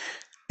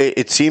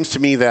 It seems to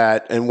me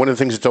that, and one of the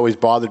things that's always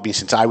bothered me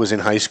since I was in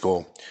high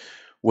school,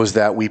 was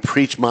that we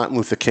preach Martin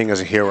Luther King as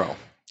a hero.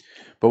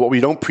 But what we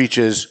don't preach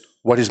is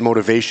what his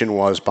motivation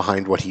was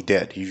behind what he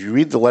did. If you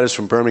read the letters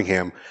from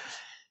Birmingham,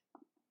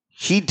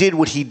 he did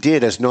what he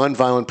did as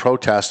nonviolent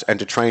protest and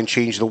to try and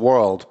change the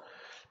world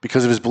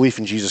because of his belief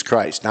in Jesus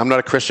Christ. Now, I'm not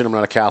a Christian. I'm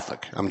not a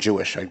Catholic. I'm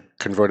Jewish. I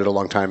converted a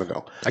long time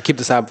ago. I keep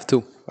the Sabbath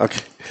too.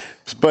 Okay.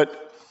 But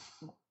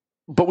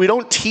we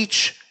don't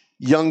teach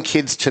young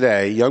kids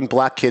today, young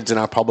black kids in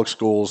our public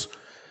schools,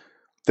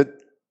 that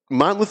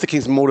Martin Luther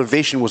King's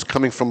motivation was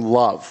coming from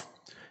love.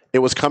 It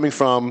was coming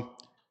from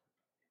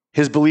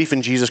his belief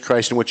in Jesus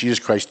Christ and what Jesus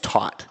Christ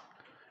taught.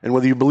 And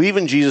whether you believe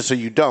in Jesus or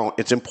you don't,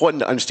 it's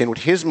important to understand what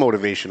his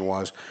motivation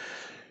was.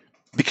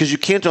 Because you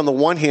can't, on the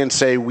one hand,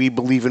 say, we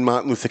believe in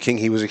Martin Luther King,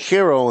 he was a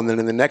hero, and then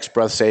in the next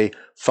breath say,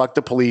 fuck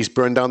the police,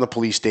 burn down the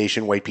police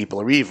station, white people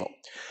are evil.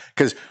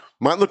 Because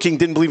Martin Luther King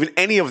didn't believe in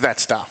any of that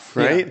stuff,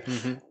 right? Yeah.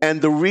 Mm-hmm.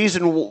 And the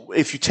reason,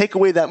 if you take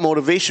away that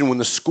motivation, when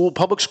the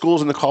public schools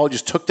and the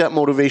colleges took that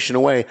motivation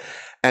away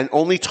and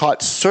only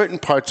taught certain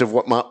parts of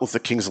what Martin Luther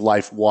King's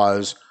life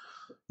was,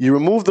 you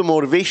remove the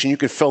motivation, you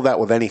can fill that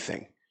with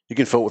anything. You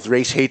can fill it with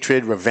race,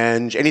 hatred,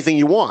 revenge, anything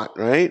you want,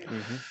 right?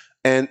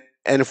 Mm-hmm.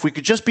 And if we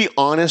could just be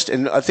honest,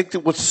 and I think that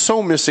what's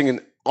so missing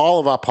in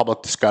all of our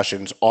public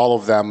discussions, all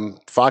of them,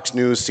 Fox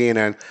News,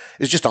 CNN,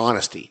 is just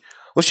honesty.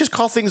 Let's just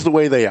call things the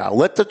way they are.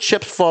 Let the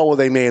chips fall where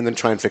they may and then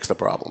try and fix the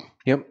problem.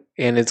 Yep.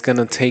 And it's going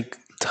to take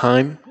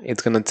time.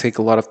 It's going to take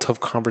a lot of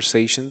tough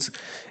conversations.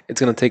 It's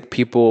going to take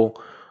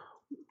people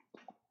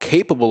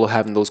capable of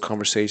having those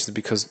conversations,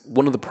 because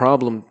one of the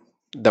problems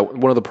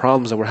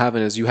that we're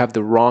having is you have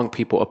the wrong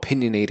people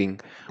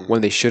opinionating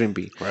when they shouldn't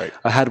be. Right.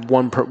 I had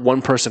one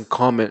person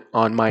comment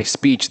on my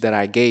speech that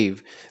I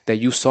gave, that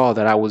you saw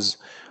that I was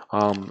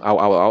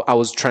I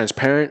was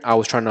transparent. I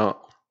was trying to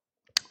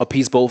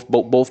appease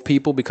both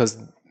people, because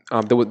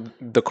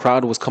the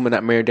crowd was coming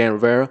at Mayor Dan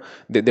Rivera.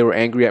 They were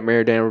angry at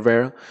Mayor Dan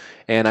Rivera,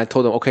 and I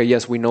told them, okay,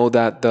 yes, we know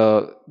that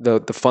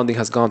the funding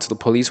has gone to the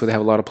police, where they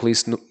have a lot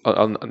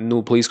of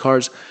new police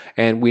cars,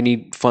 and we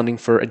need funding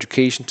for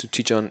education to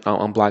teach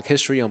on Black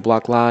history, on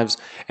Black lives,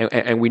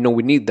 and we know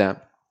we need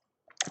that.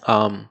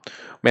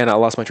 Man, I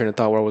lost my train of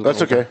thought where I was.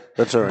 That's okay.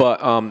 That's all right.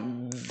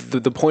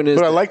 But the point is,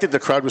 but I liked that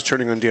the crowd was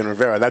turning on Dan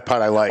Rivera. That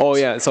part I liked. Oh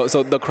yeah.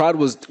 So the crowd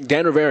was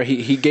Dan Rivera.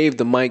 He gave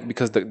the mic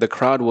because the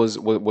crowd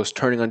was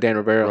turning on Dan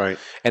Rivera. Right.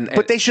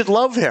 But they should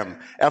love him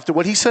after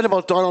what he said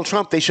about Donald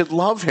Trump. They should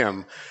love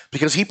him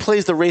because he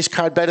plays the race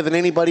card better than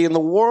anybody in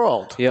the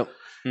world. Yep.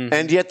 Mm-hmm.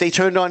 And yet they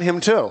turned on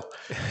him too.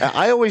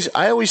 I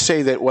always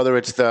say that whether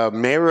it's the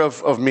mayor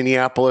of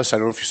Minneapolis, I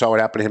don't know if you saw what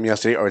happened to him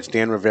yesterday, or it's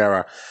Dan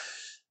Rivera.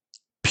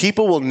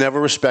 People will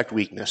never respect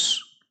weakness.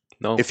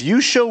 No. If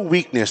you show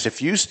weakness,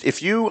 if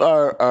you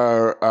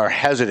are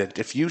hesitant,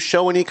 if you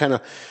show any kind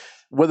of,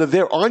 whether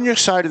they're on your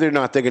side or they're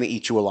not, they're going to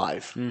eat you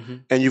alive. Mm-hmm.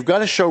 And you've got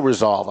to show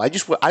resolve.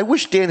 I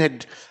wish Dan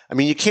had. I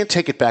mean, you can't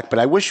take it back, but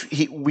I wish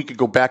we could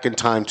go back in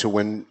time to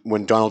when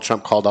Donald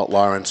Trump called out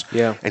Lawrence.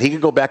 Yeah. And he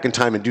could go back in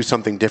time and do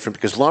something different,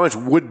 because Lawrence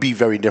would be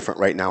very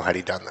different right now had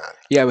he done that.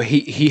 Yeah, but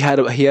he had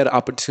an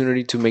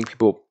opportunity to make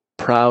people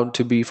proud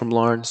to be from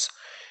Lawrence.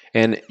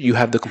 And you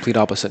have the complete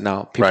opposite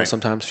now. People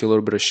sometimes feel a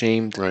little bit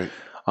ashamed. Right.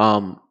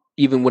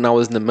 Even when I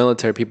was in the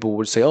military, people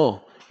would say,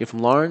 "Oh, you're from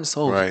Lawrence."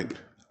 Oh, right.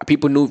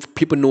 People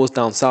knew us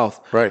down south.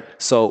 Right.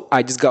 So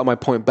I just got my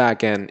point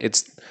back, and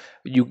it's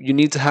you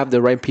need to have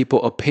the right people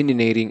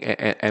opinionating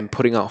and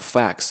putting out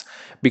facts.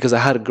 Because I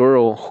had a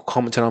girl who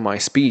commented on my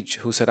speech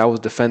who said I was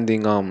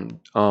defending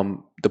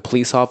the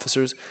police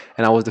officers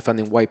and I was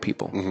defending white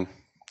people. Mm-hmm.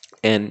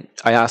 And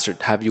I asked her,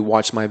 "Have you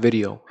watched my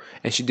video?"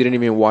 And she didn't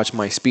even watch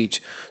my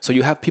speech. So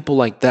you have people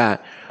like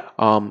that,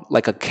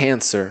 like a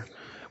cancer.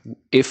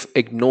 If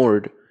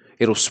ignored,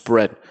 it'll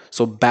spread.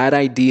 So bad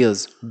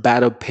ideas,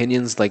 bad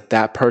opinions, like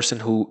that person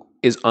who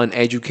is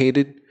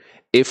uneducated,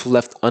 if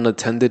left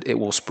unattended, it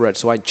will spread.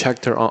 So I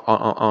checked her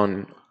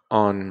on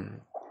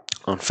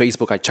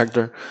Facebook. I checked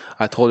her.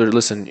 I told her,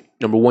 "Listen,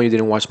 number one, you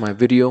didn't watch my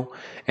video,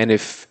 and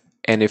if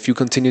you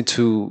continue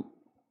to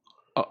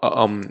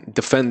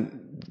defend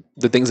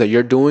the things that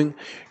you're doing,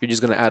 you're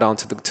just going to add on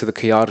to the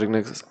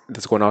chaoticness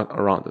that's going on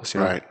around us." You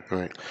know?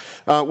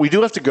 Right. We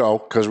do have to go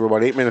because we're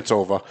about 8 minutes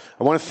over.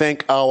 I want to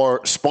thank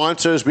our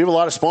sponsors. We have a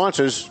lot of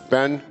sponsors,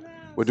 Ben.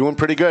 We're doing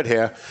pretty good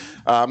here.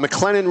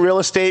 McLennan Real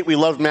Estate. We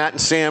love Matt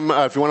and Sam.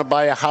 If you want to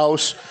buy a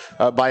house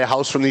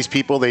from these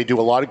people. They do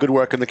a lot of good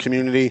work in the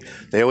community.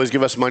 They always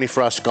give us money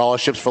for our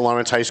scholarships for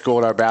Lawrence High School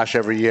at our bash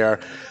every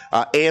year.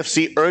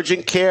 AFC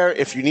Urgent Care.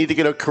 If you need to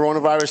get a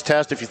coronavirus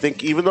test, if you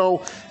think, even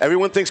though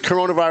everyone thinks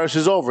coronavirus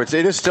is over, it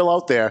is still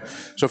out there.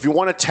 So if you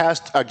want a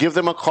test, give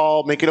them a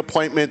call, make an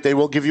appointment. They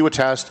will give you a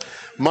test.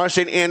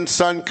 Marcian and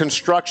Son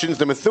Constructions,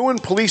 the Methuen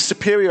Police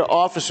Superior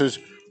Officers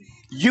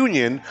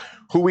Union,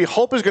 who we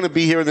hope is going to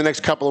be here in the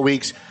next couple of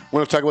weeks. We're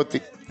going to talk about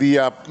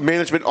the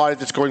management audit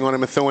that's going on in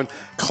Methuen.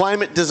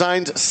 Climate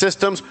Designs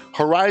Systems,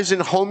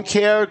 Horizon Home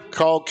Care,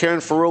 called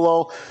Karen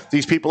Ferrullo.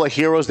 These people are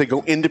heroes. They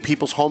go into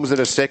people's homes that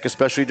are sick,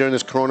 especially during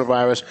this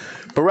coronavirus.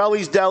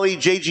 Borelli's Deli,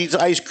 JG's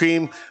Ice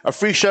Cream. A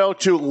free shout out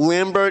to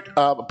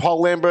Paul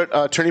Lambert,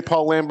 Attorney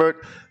Paul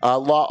Lambert,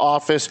 Law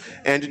Office,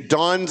 and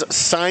Don's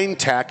Sign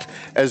Tech,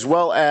 as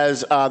well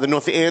as the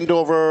North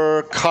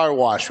Andover Car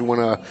Wash. We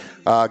want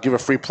to give a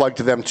free plug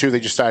to them, too.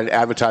 They just started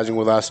advertising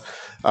with us.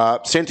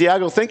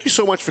 Santiago, thank you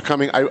so much for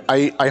coming.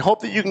 I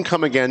hope that you can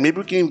come again. Maybe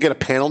we can even get a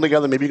panel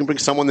together. Maybe you can bring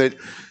someone that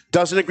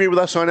doesn't agree with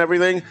us on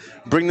everything.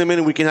 Bring them in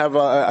and we can have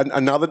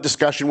another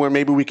discussion where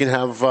maybe we can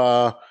have,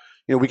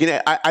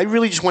 I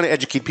really just want to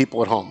educate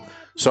people at home.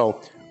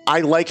 So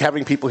I like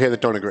having people here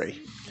that don't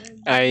agree.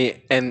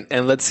 And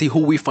let's see who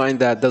we find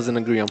that doesn't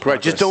agree on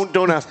progress. Right, just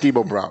don't ask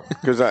Debo Brown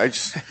because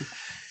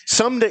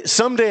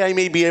Someday I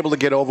may be able to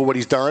get over what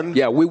he's done.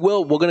 Yeah, we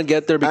will. We're gonna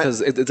get there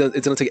because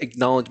it's gonna take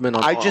acknowledgement.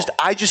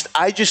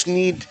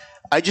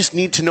 I just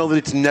need to know that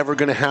it's never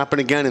going to happen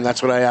again, and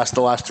that's what I asked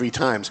the last 3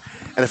 times.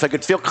 And if I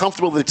could feel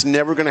comfortable that it's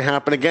never going to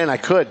happen again, I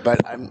could. But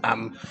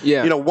I'm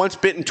once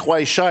bitten,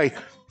 twice shy.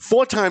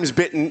 4 times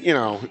bitten,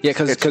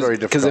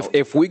 because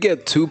if we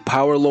get 2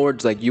 power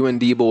lords like you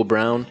and Debo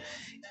Brown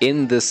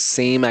in the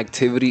same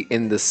activity,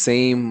 in the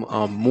same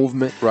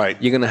movement, right,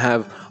 you're gonna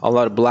have a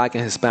lot of black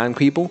and Hispanic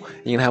people.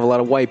 You're gonna have a lot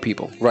of white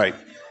people, right.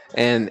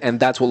 And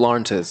that's what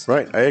Lawrence is.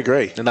 Right, I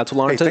agree. And that's what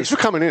Lawrence is. Thanks for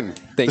coming in.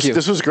 Thank you.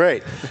 This was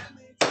great.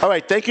 All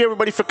right, thank you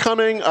everybody for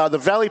coming. The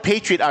Valley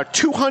Patriot, our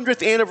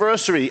 200th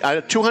anniversary,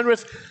 our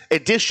 200th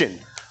edition.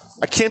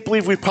 I can't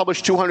believe we've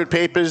published 200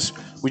 papers.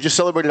 We just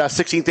celebrated our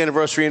 16th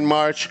anniversary in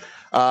March.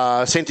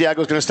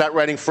 Santiago's going to start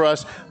writing for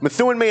us.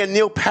 Methuen Mayor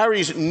Neil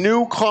Parry's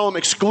new column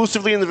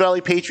exclusively in the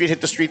Valley Patriot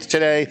hit the streets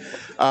today.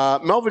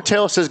 Melvin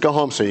Taylor says go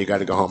home, so you got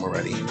to go home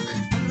already.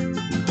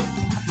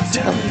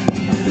 Tell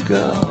me to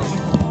go.